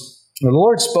Moses, the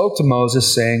Lord spoke to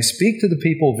Moses, saying, "Speak to the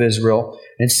people of Israel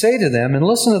and say to them," and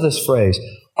listen to this phrase,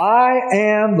 "I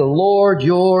am the Lord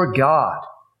your God."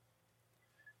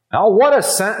 Now, what a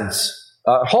sentence.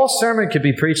 A whole sermon could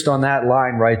be preached on that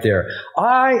line right there.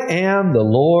 I am the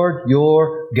Lord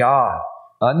your God.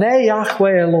 Anei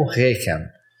Yahweh Elohechem.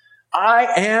 I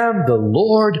am the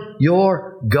Lord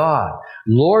your God.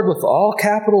 Lord with all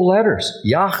capital letters,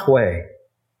 Yahweh.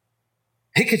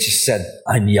 He could just said,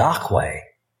 I'm Yahweh.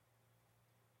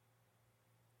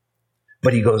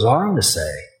 But he goes on to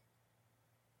say,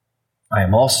 I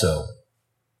am also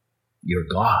your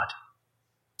God.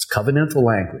 It's covenantal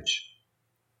language.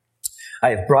 I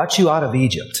have brought you out of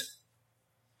Egypt,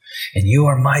 and you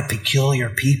are my peculiar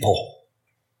people.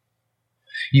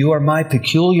 You are my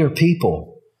peculiar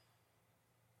people.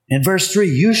 In verse 3,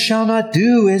 you shall not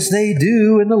do as they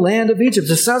do in the land of Egypt.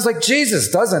 It sounds like Jesus,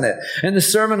 doesn't it? In the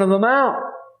Sermon on the Mount.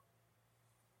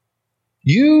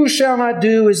 You shall not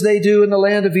do as they do in the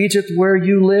land of Egypt where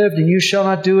you lived, and you shall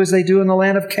not do as they do in the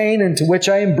land of Canaan to which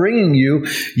I am bringing you.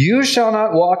 You shall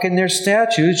not walk in their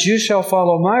statutes. You shall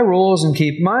follow my rules and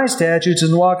keep my statutes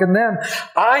and walk in them.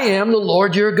 I am the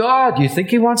Lord your God. You think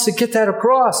he wants to get that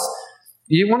across?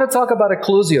 You want to talk about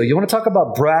ecclusio. You want to talk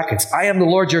about brackets. I am the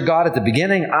Lord your God at the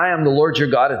beginning. I am the Lord your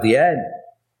God at the end.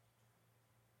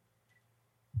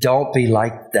 Don't be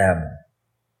like them.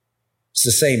 It's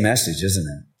the same message, isn't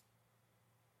it?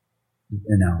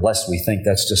 And unless we think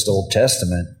that's just Old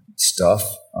Testament stuff,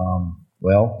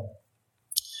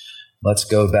 let's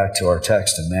go back to our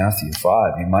text in Matthew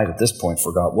 5. You might at this point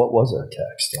forgot what was our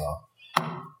text.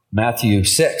 Matthew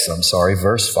 6,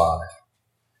 verse 5.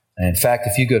 And in fact,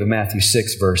 if you go to Matthew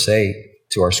 6, verse 8,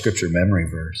 to our scripture memory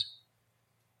verse,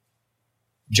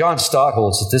 John Stott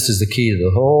holds that this is the key to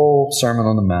the whole Sermon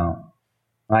on the Mount.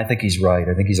 I think he's right.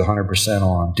 I think he's 100%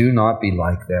 on. Do not be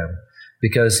like them.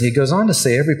 Because he goes on to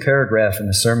say every paragraph in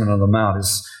the Sermon on the Mount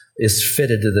is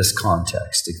fitted to this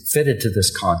context, fitted to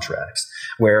this contrast,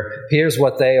 where here's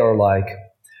what they are like,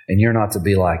 and you're not to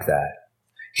be like that.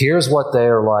 Here's what they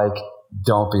are like,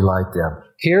 don't be like them.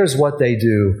 Here's what they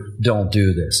do, don't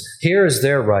do this. Here's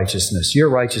their righteousness. Your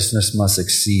righteousness must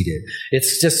exceed it.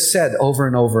 It's just said over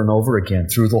and over and over again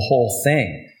through the whole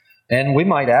thing. And we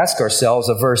might ask ourselves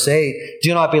at verse 8,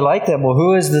 do not be like them. Well,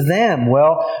 who is the them?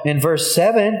 Well, in verse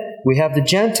 7, we have the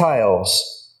Gentiles.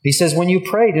 He says, when you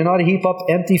pray, do not heap up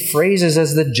empty phrases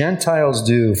as the Gentiles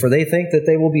do, for they think that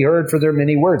they will be heard for their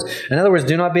many words. In other words,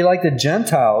 do not be like the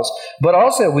Gentiles. But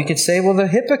also, we could say, well, the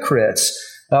hypocrites.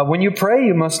 When you pray,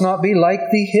 you must not be like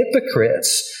the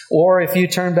hypocrites. Or if you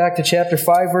turn back to chapter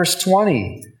 5, verse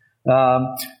 20,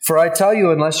 for I tell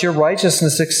you, unless your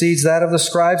righteousness exceeds that of the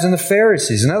scribes and the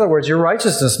Pharisees. In other words, your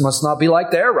righteousness must not be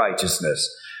like their righteousness.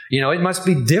 It must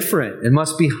be different. It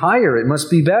must be higher. It must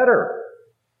be better.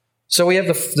 So we have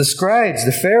the scribes,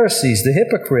 the Pharisees, the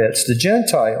hypocrites, the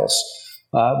Gentiles.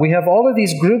 We have all of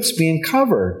these groups being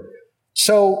covered.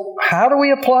 So how do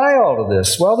we apply all of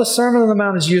this? Well, the Sermon on the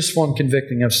Mount is useful in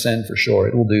convicting of sin for sure.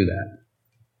 It will do that.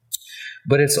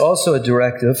 But it's also a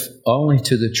directive only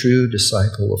to the true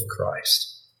disciple of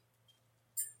Christ.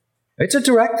 It's a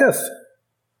directive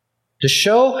to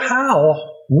show how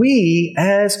we,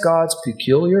 as God's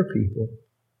peculiar people,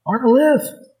 are to live.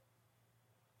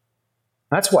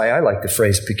 That's why I like the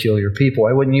phrase peculiar people.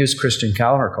 I wouldn't use Christian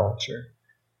counterculture.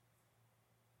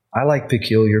 I like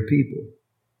peculiar people.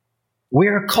 We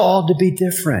are called to be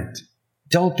different.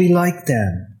 Don't be like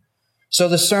them. So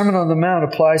the Sermon on the Mount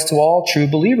applies to all true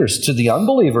believers. To the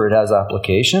unbeliever, it has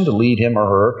application to lead him or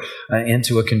her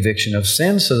into a conviction of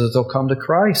sin so that they'll come to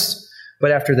Christ.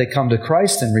 But after they come to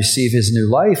Christ and receive his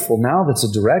new life, well, now that's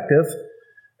a directive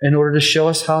in order to show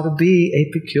us how to be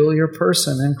a peculiar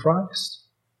person in Christ.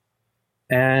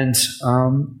 And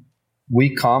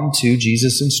we come to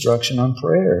Jesus' instruction on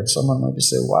prayer. Someone might just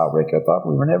say, wow, Rick, I thought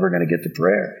we were never going to get to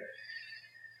prayer.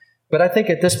 But I think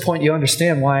at this point you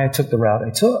understand why I took the route I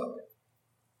took.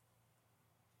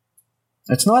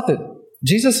 It's not that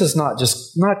Jesus is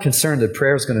not concerned that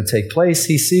prayer is going to take place.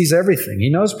 He sees everything. He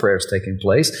knows prayer is taking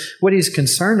place. What he's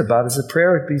concerned about is that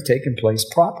prayer be taking place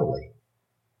properly,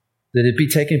 that it be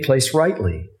taking place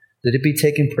rightly, that it be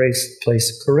taking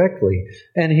place correctly.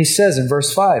 And he says in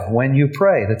verse 5, when you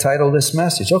pray, the title of this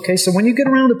message. Okay, so when you get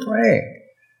around to praying,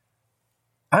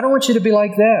 I don't want you to be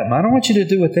like them. I don't want you to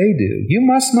do what they do. You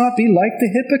must not be like the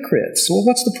hypocrites. Well,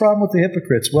 what's the problem with the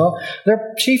hypocrites? Well,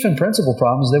 their chief and principal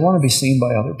problem is they want to be seen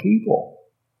by other people.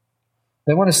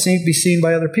 They want to be seen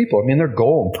by other people. I mean, their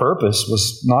goal and purpose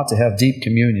was not to have deep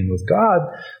communion with God.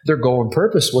 Their goal and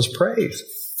purpose was praise.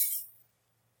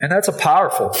 And that's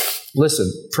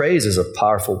praise is a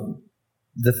powerful,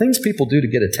 the things people do to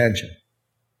get attention,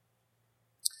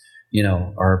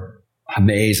 are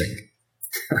amazing.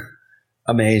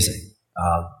 Amazing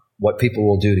what people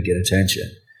will do to get attention.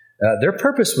 Their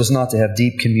purpose was not to have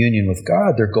deep communion with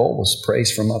God. Their goal was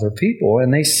praise from other people,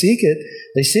 and they seek it.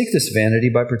 They seek this vanity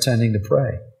by pretending to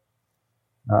pray.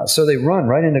 So they run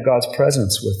right into God's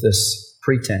presence with this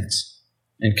pretense.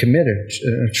 and commit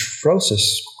an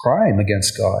atrocious crime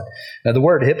against God. Now, the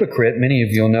word hypocrite, many of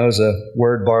you know, is a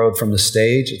word borrowed from the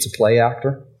stage. It's a play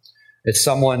actor. It's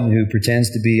someone who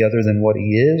pretends to be other than what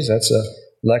he is. That's a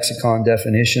lexicon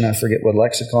definition. I forget what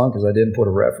lexicon because I didn't put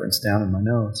a reference down in my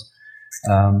notes.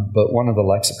 But one of the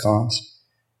lexicons.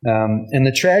 And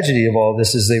the tragedy of all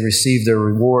this is they receive their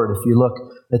reward. If you look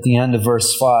at the end of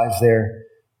verse 5 there,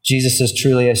 Jesus says,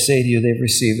 truly I say to you, they've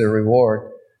received their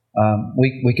reward.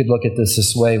 We could look at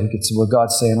this way. We could say, well,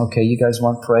 God's saying, okay, you guys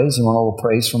want praise? You want a little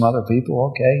praise from other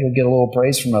people? Okay, you'll get a little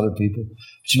praise from other people,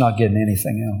 but you're not getting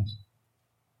anything else.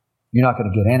 You're not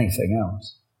going to get anything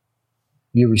else.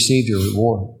 You received your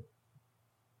reward.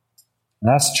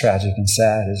 And that's tragic and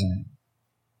sad, isn't it?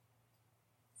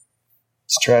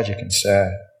 It's tragic and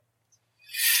sad.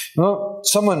 Well,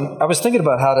 I was thinking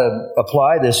about how to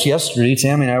apply this yesterday.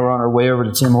 Tammy and I were on our way over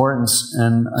to Tim Hortons,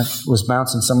 and I was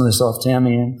bouncing some of this off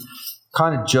Tammy, and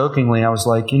kind of jokingly, I was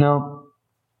like,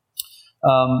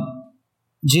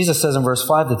 Jesus says in verse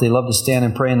 5 that they love to stand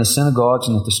and pray in the synagogues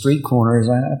and at the street corners.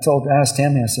 I asked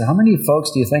Tammy, I said, how many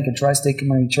folks do you think at Tri-State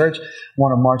Community Church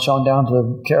want to march on down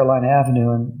to Carolina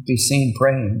Avenue and be seen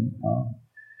praying?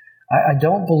 I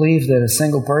don't believe that a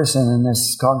single person in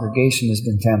this congregation has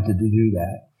been tempted to do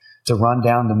that, to run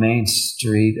down the main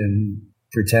street and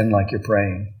pretend like you're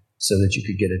praying so that you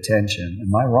could get attention.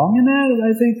 Am I wrong in that?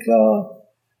 I think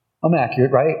I'm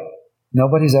accurate, right?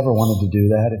 Nobody's ever wanted to do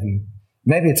that.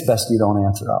 Maybe it's best you don't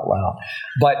answer out loud.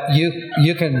 But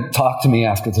you can talk to me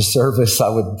after the service. I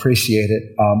would appreciate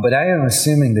it. But I am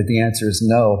assuming that the answer is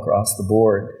no across the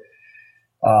board.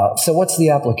 So what's the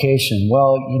application?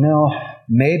 Well,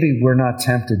 maybe we're not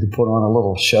tempted to put on a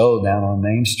little show down on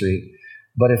Main Street.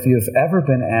 But if you've ever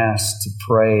been asked to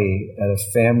pray at a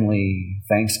family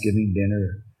Thanksgiving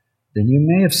dinner, then you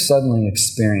may have suddenly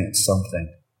experienced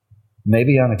something.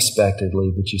 Maybe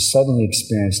unexpectedly, but you suddenly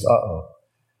experienced,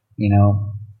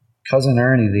 Cousin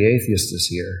Ernie, the atheist, is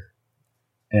here.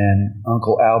 And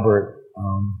Uncle Albert,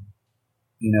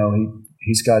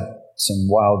 he's got some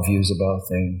wild views about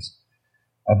things.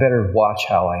 I better watch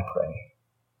how I pray.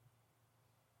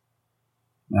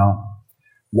 Now,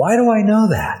 why do I know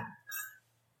that?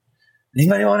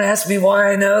 Anybody want to ask me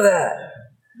why I know that?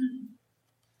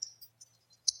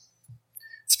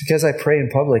 It's because I pray in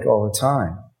public all the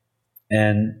time.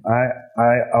 And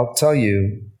I'll tell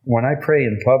you, when I pray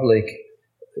in public,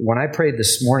 when I prayed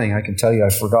this morning, I can tell you I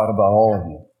forgot about all of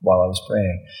you while I was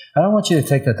praying. I don't want you to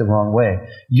take that the wrong way.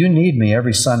 You need me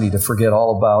every Sunday to forget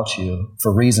all about you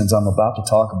for reasons I'm about to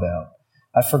talk about.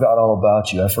 I forgot all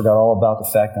about you. I forgot all about the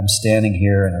fact I'm standing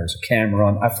here and there's a camera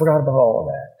on. I forgot about all of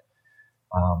that.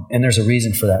 And there's a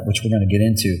reason for that, which we're going to get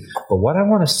into. But what I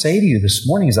want to say to you this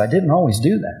morning is I didn't always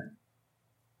do that.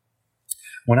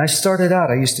 When I started out,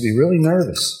 I used to be really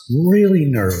nervous,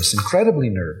 incredibly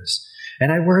nervous.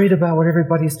 And I worried about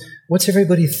what's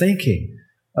everybody thinking?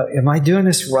 Am I doing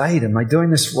this right? Am I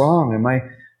doing this wrong? And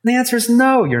the answer is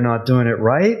no, you're not doing it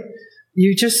right.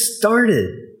 You just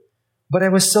started. But I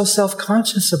was so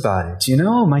self-conscious about it.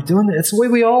 Am I doing it? It's the way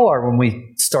we all are when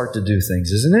we start to do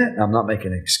things, isn't it? I'm not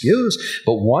making an excuse.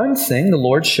 But one thing the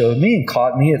Lord showed me and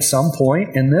caught me at some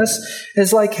point in this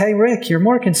is like, hey, Rick, you're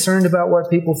more concerned about what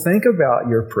people think about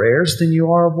your prayers than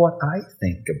you are what I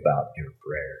think about your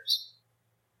prayers.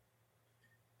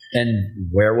 And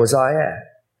where was I at?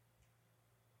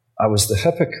 I was the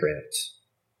hypocrite.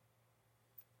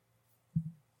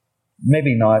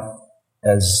 Maybe not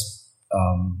as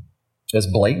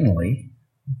blatantly.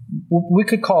 We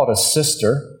could call it a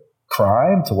sister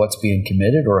crime to what's being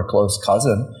committed, or a close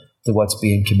cousin to what's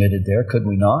being committed there, could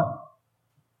we not?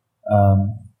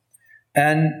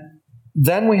 And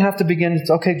then we have to begin,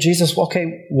 Jesus, what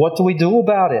do we do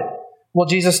about it? Well,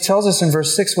 Jesus tells us in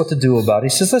verse 6 what to do about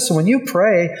it. He says, listen, when you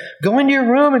pray, go into your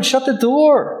room and shut the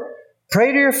door.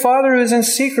 Pray to your Father who is in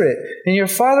secret, and your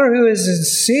Father who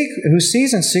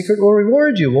sees in secret will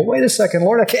reward you. Well, wait a second,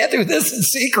 Lord, I can't do this in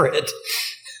secret.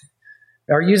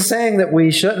 Are you saying that we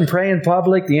shouldn't pray in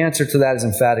public? The answer to that is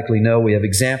emphatically no. We have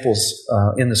examples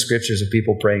in the Scriptures of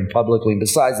people praying publicly. And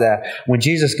besides that, when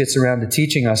Jesus gets around to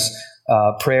teaching us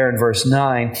prayer in verse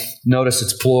 9, notice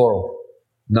it's plural.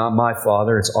 Not my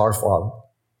Father, it's our Father.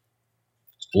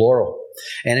 It's plural.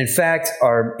 And in fact,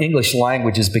 our English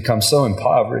language has become so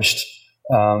impoverished.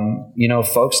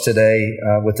 Folks today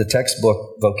with the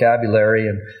textbook vocabulary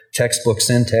and textbook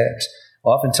syntax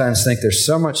oftentimes think they're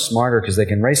so much smarter because they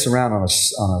can race around on a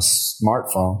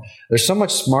smartphone. They're so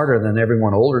much smarter than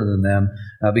everyone older than them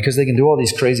because they can do all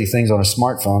these crazy things on a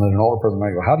smartphone, and an older person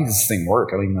might go, how does this thing work?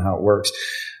 I don't even know how it works.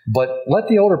 But let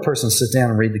the older person sit down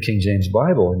and read the King James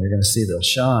Bible, and you're going to see they'll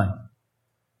shine.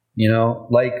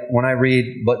 Like when I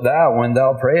read, but thou, when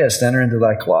thou prayest, enter into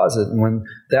thy closet, and when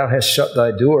thou hast shut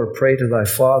thy door, pray to thy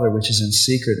Father which is in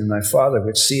secret, and thy Father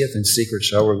which seeth in secret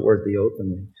shall reward thee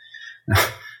openly.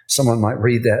 Someone might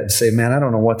read that and say, man, I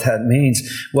don't know what that means.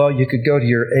 Well, you could go to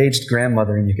your aged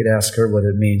grandmother and you could ask her what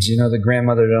it means. The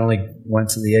grandmother that only went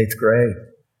to the 8th grade.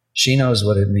 She knows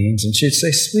what it means. And she'd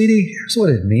say, sweetie, here's what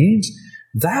it means.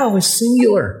 Thou is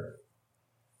singular.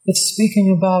 It's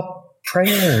speaking about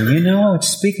prayer. It's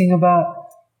speaking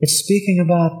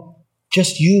about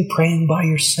just you praying by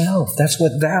yourself. That's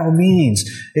what thou means.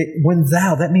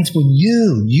 That means when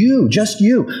you, just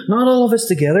you, not all of us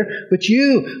together, but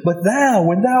you, but thou,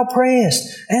 when thou prayest,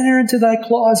 enter into thy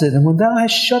closet, and when thou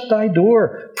hast shut thy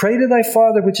door, pray to thy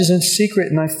Father which is in secret,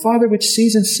 and thy Father which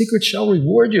sees in secret shall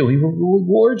reward you. He will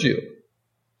reward you.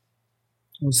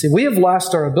 See, we have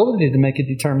lost our ability to make a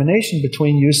determination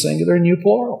between you singular and you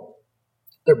plural.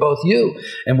 They're both you.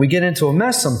 And we get into a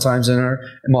mess sometimes in our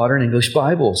modern English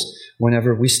Bibles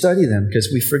whenever we study them because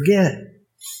we forget.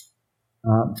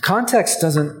 Context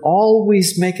doesn't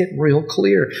always make it real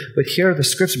clear, but here are the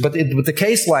scriptures. But the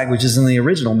case languages in the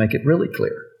original make it really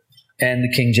clear. And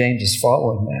the King James is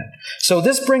following that. So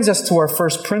this brings us to our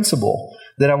first principle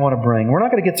that I want to bring. We're not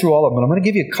going to get through all of them, but I'm going to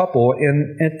give you a couple.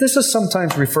 And this is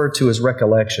sometimes referred to as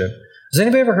recollection. Has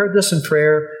anybody ever heard this in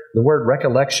prayer? The word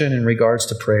recollection in regards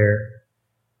to prayer?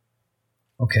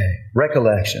 Okay,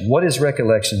 recollection. What is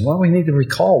recollection? Well, we need to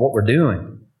recall what we're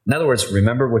doing. In other words,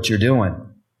 remember what you're doing.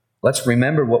 Let's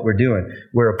remember what we're doing.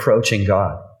 We're approaching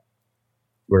God.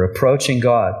 We're approaching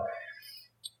God.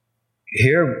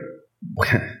 Here,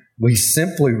 we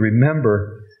simply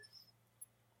remember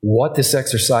what this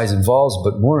exercise involves,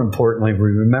 but more importantly,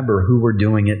 we remember who we're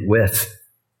doing it with.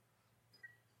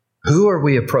 Who are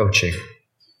we approaching?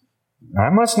 I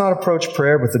must not approach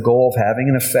prayer with the goal of having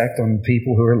an effect on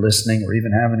people who are listening or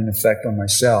even having an effect on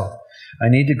myself. I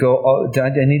need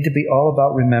to be all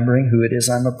about remembering who it is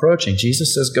I'm approaching.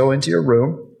 Jesus says, go into your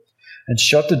room and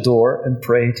shut the door and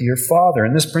pray to your Father.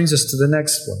 And this brings us to the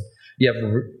next one. You have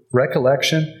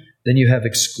recollection, then you have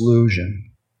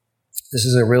exclusion. This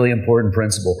is a really important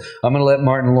principle. I'm going to let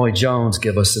Martin Lloyd-Jones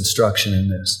give us instruction in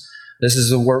this. This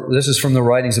is from the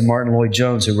writings of Martin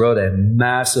Lloyd-Jones, who wrote a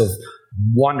massive,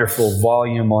 wonderful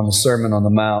volume on the Sermon on the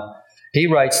Mount. He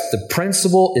writes, the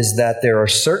principle is that there are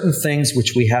certain things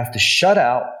which we have to shut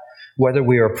out, whether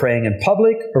we are praying in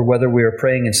public or whether we are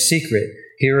praying in secret.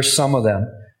 Here are some of them.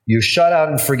 You shut out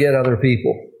and forget other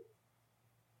people.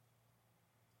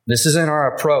 This is in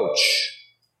our approach.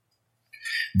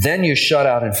 Then you shut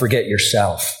out and forget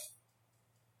yourself.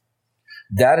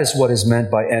 That is what is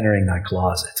meant by entering thy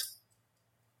closet.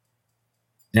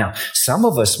 Now, some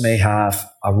of us may have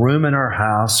a room in our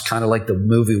house, kind of like the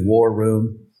movie War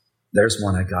Room. There's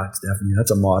one I got, Stephanie.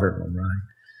 That's a modern one,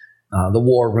 right? The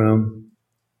War Room,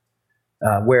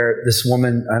 where this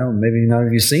woman, maybe none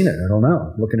of you seen it. I don't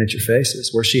know. Looking at your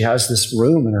faces, where she has this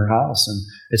room in her house, and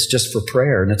it's just for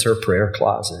prayer, and it's her prayer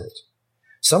closet.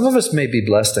 Some of us may be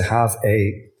blessed to have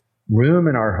a room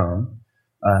in our home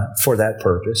for that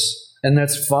purpose, and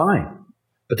that's fine.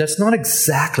 But that's not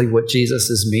exactly what Jesus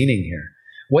is meaning here.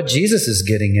 What Jesus is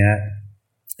getting at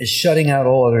is shutting out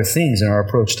all other things in our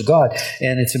approach to God.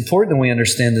 And it's important that we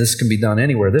understand that this can be done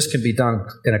anywhere. This can be done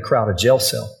in a crowded jail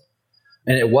cell.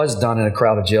 And it was done in a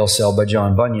crowded jail cell by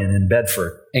John Bunyan in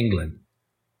Bedford, England,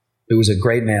 who was a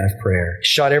great man of prayer. He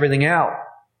shut everything out.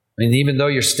 I mean, even though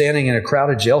you're standing in a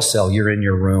crowded jail cell, you're in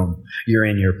your room. You're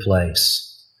in your place.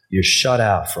 You're shut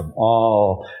out from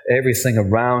everything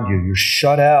around you. You're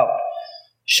shut out.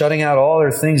 Shutting out all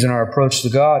other things in our approach to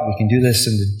God. We can do this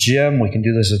in the gym. We can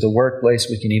do this at the workplace.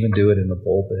 We can even do it in the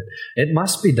pulpit. It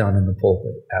must be done in the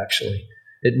pulpit, actually.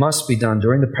 It must be done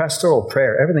during the pastoral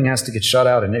prayer. Everything has to get shut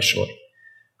out initially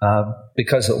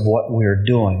because of what we're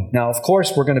doing. Now, of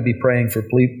course, we're going to be praying for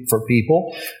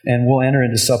people, and we'll enter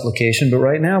into supplication. But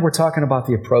right now, we're talking about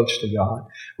the approach to God.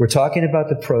 We're talking about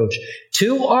the approach.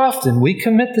 Too often, we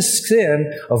commit the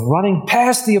sin of running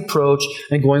past the approach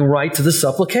and going right to the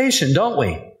supplication, don't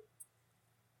we?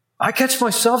 I catch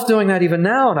myself doing that even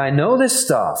now, and I know this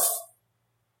stuff.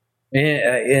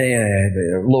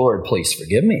 Lord, please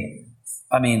forgive me.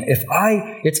 I mean,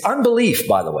 it's unbelief,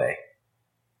 by the way.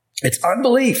 It's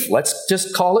unbelief. Let's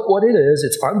just call it what it is.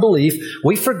 It's unbelief.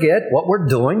 We forget what we're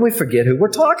doing. We forget who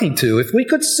we're talking to. If we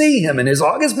could see him in his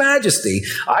august majesty,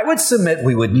 I would submit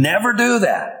we would never do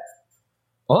that.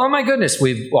 Oh my goodness,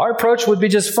 our approach would be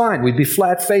just fine. We'd be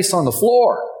flat face on the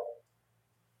floor.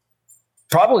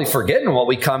 Probably forgetting what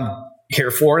we come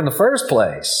here for in the first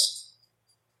place.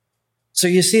 So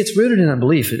you see, it's rooted in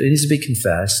unbelief. It needs to be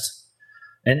confessed.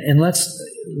 And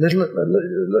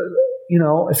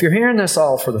if you're hearing this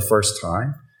all for the first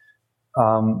time,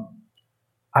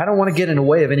 I don't want to get in the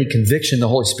way of any conviction the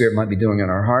Holy Spirit might be doing in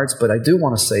our hearts, but I do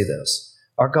want to say this.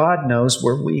 Our God knows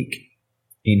we're weak.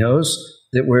 He knows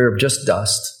that we're just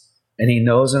dust, and He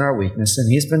knows in our weakness,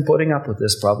 and He's been putting up with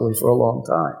this probably for a long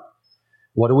time.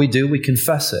 What do? We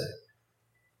confess it.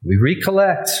 We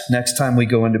recollect next time we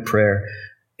go into prayer.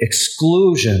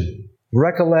 Exclusion,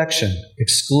 recollection,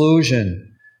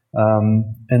 exclusion,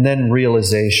 and then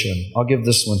realization. I'll give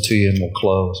this one to you and we'll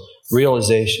close.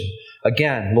 Realization.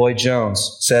 Again, Lloyd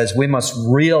Jones says we must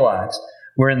realize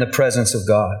we're in the presence of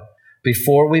God.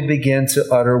 Before we begin to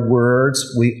utter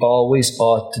words, we always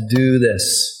ought to do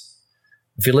this.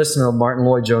 If you listen to Martin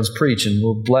Lloyd-Jones preach, and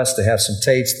we're blessed to have some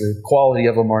tapes, the quality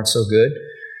of them aren't so good.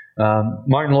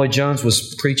 Martin Lloyd-Jones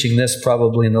was preaching this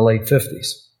probably in the late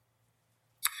 50s.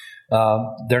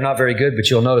 They're not very good, but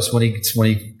you'll notice when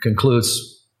he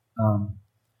concludes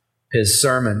his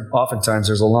sermon, oftentimes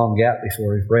there's a long gap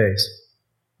before he prays.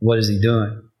 What is he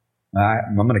doing?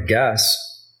 I'm going to guess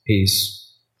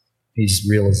it's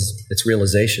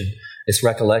realization. It's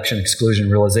recollection, exclusion,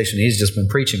 realization. He's just been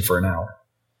preaching for an hour.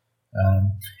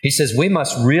 He says, we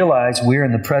must realize we're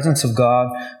in the presence of God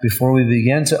before we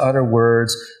begin to utter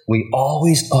words. We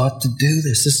always ought to do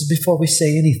this. This is before we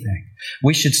say anything.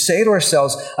 We should say to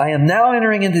ourselves, I am now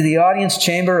entering into the audience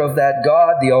chamber of that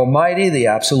God, the Almighty, the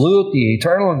Absolute, the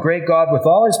Eternal and Great God with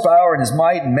all His power and His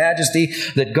might and majesty,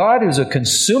 that God who is a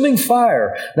consuming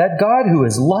fire, that God who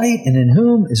is light and in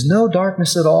whom is no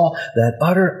darkness at all, that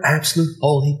utter, absolute,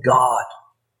 holy God.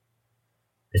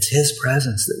 It's His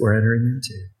presence that we're entering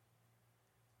into.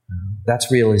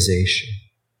 That's realization.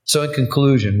 So in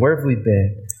conclusion, where have we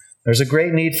been? There's a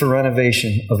great need for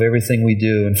renovation of everything we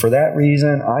do. And for that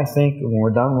reason, I think when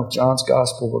we're done with John's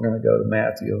Gospel, we're going to go to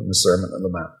Matthew and the Sermon on the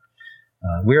Mount.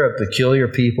 We're a peculiar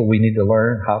people. We need to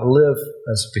learn how to live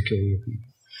as a peculiar people.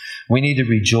 We need to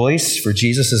rejoice, for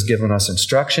Jesus has given us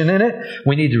instruction in it.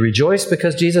 We need to rejoice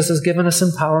because Jesus has given us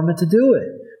empowerment to do it.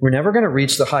 We're never going to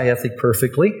reach the high ethic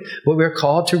perfectly, but we're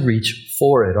called to reach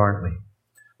for it, aren't we?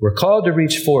 We're called to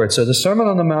reach for it. So the Sermon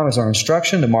on the Mount is our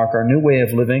instruction to mark our new way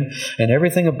of living, and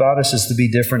everything about us is to be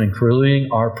different, including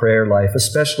our prayer life,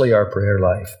 especially our prayer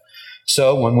life.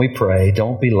 So when we pray,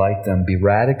 don't be like them. Be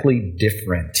radically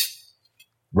different.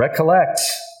 Recollect.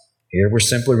 Here we're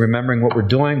simply remembering what we're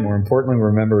doing. More importantly,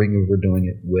 remembering who we're doing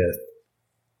it with.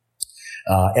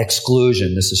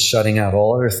 Exclusion. This is shutting out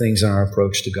all other things in our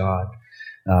approach to God.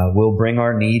 We'll bring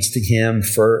our needs to Him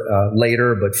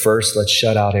later, but first let's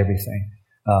shut out everything.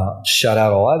 Shut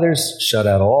out all others, shut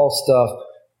out all stuff,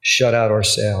 shut out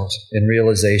ourselves. In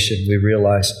realization, we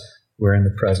realize we're in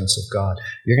the presence of God.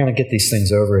 You're going to get these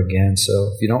things over again,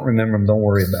 so if you don't remember them, don't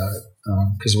worry about it,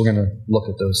 because we're going to look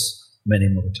at those many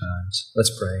more times.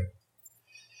 Let's pray.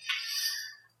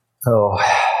 Oh,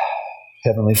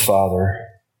 Heavenly Father,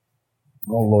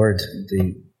 oh Lord,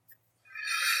 the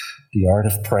art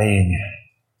of praying.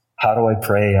 How do I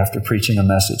pray after preaching a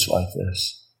message like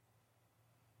this?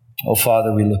 Oh,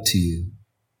 Father, we look to You.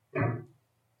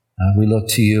 We look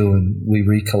to You and we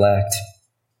recollect.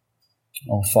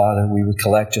 Oh, Father, we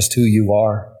recollect just who You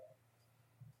are.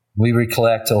 We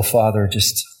recollect, oh, Father,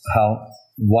 just how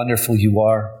wonderful You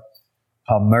are,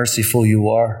 how merciful You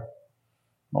are.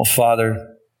 Oh,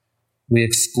 Father, we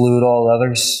exclude all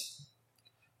others.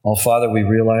 Oh, Father, we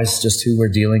realize just who we're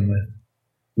dealing with.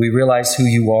 We realize who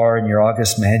You are in Your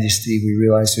august majesty. We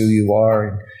realize who You are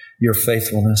in Your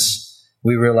faithfulness.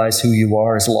 We realize who You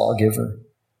are as lawgiver.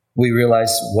 We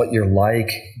realize what You're like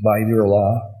by Your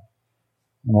law.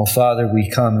 And oh, Father,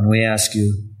 we come and we ask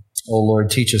You, oh,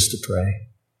 Lord, teach us to pray.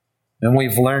 And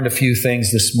we've learned a few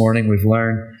things this morning. We've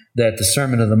learned that the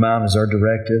Sermon on the Mount is our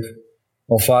directive.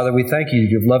 Oh, Father, we thank You.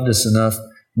 You've loved us enough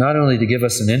not only to give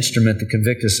us an instrument to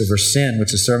convict us of our sin,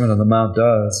 which the Sermon on the Mount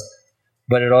does,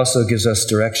 but it also gives us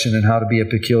direction in how to be a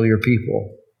peculiar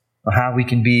people, how we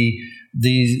can be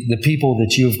the people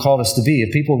that You have called us to be,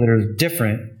 a people that are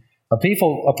different, a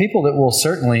people that will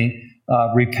certainly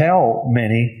repel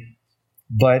many,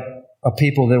 but a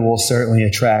people that will certainly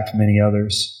attract many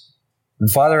others. And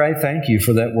Father, I thank You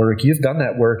for that work. You've done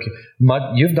that work.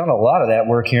 You've done a lot of that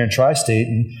work here in Tri-State,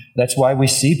 and that's why we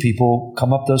see people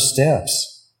come up those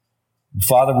steps. And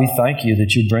Father, we thank You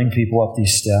that You bring people up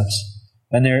these steps.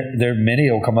 And there are many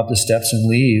who will come up the steps and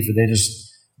leave.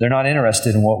 They're not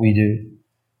interested in what we do.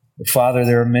 But Father,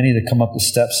 there are many that come up the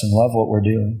steps and love what we're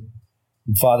doing.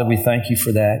 And Father, we thank You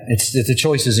for that. The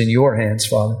choice is in Your hands,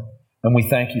 Father, and we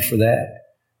thank You for that.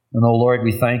 And oh Lord,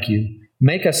 we thank You.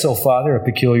 Make us, oh Father, a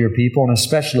peculiar people, and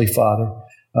especially, Father,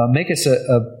 make us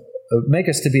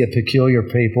to be a peculiar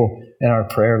people in our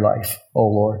prayer life, oh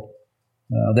Lord.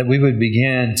 that we would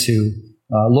begin to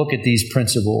look at these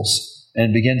principles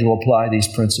and begin to apply these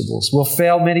principles. We'll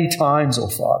fail many times, oh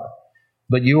Father,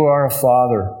 but you are a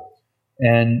Father,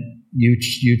 and you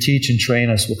teach and train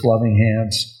us with loving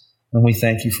hands, and we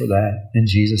thank you for that. In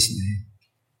Jesus'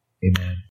 name, amen.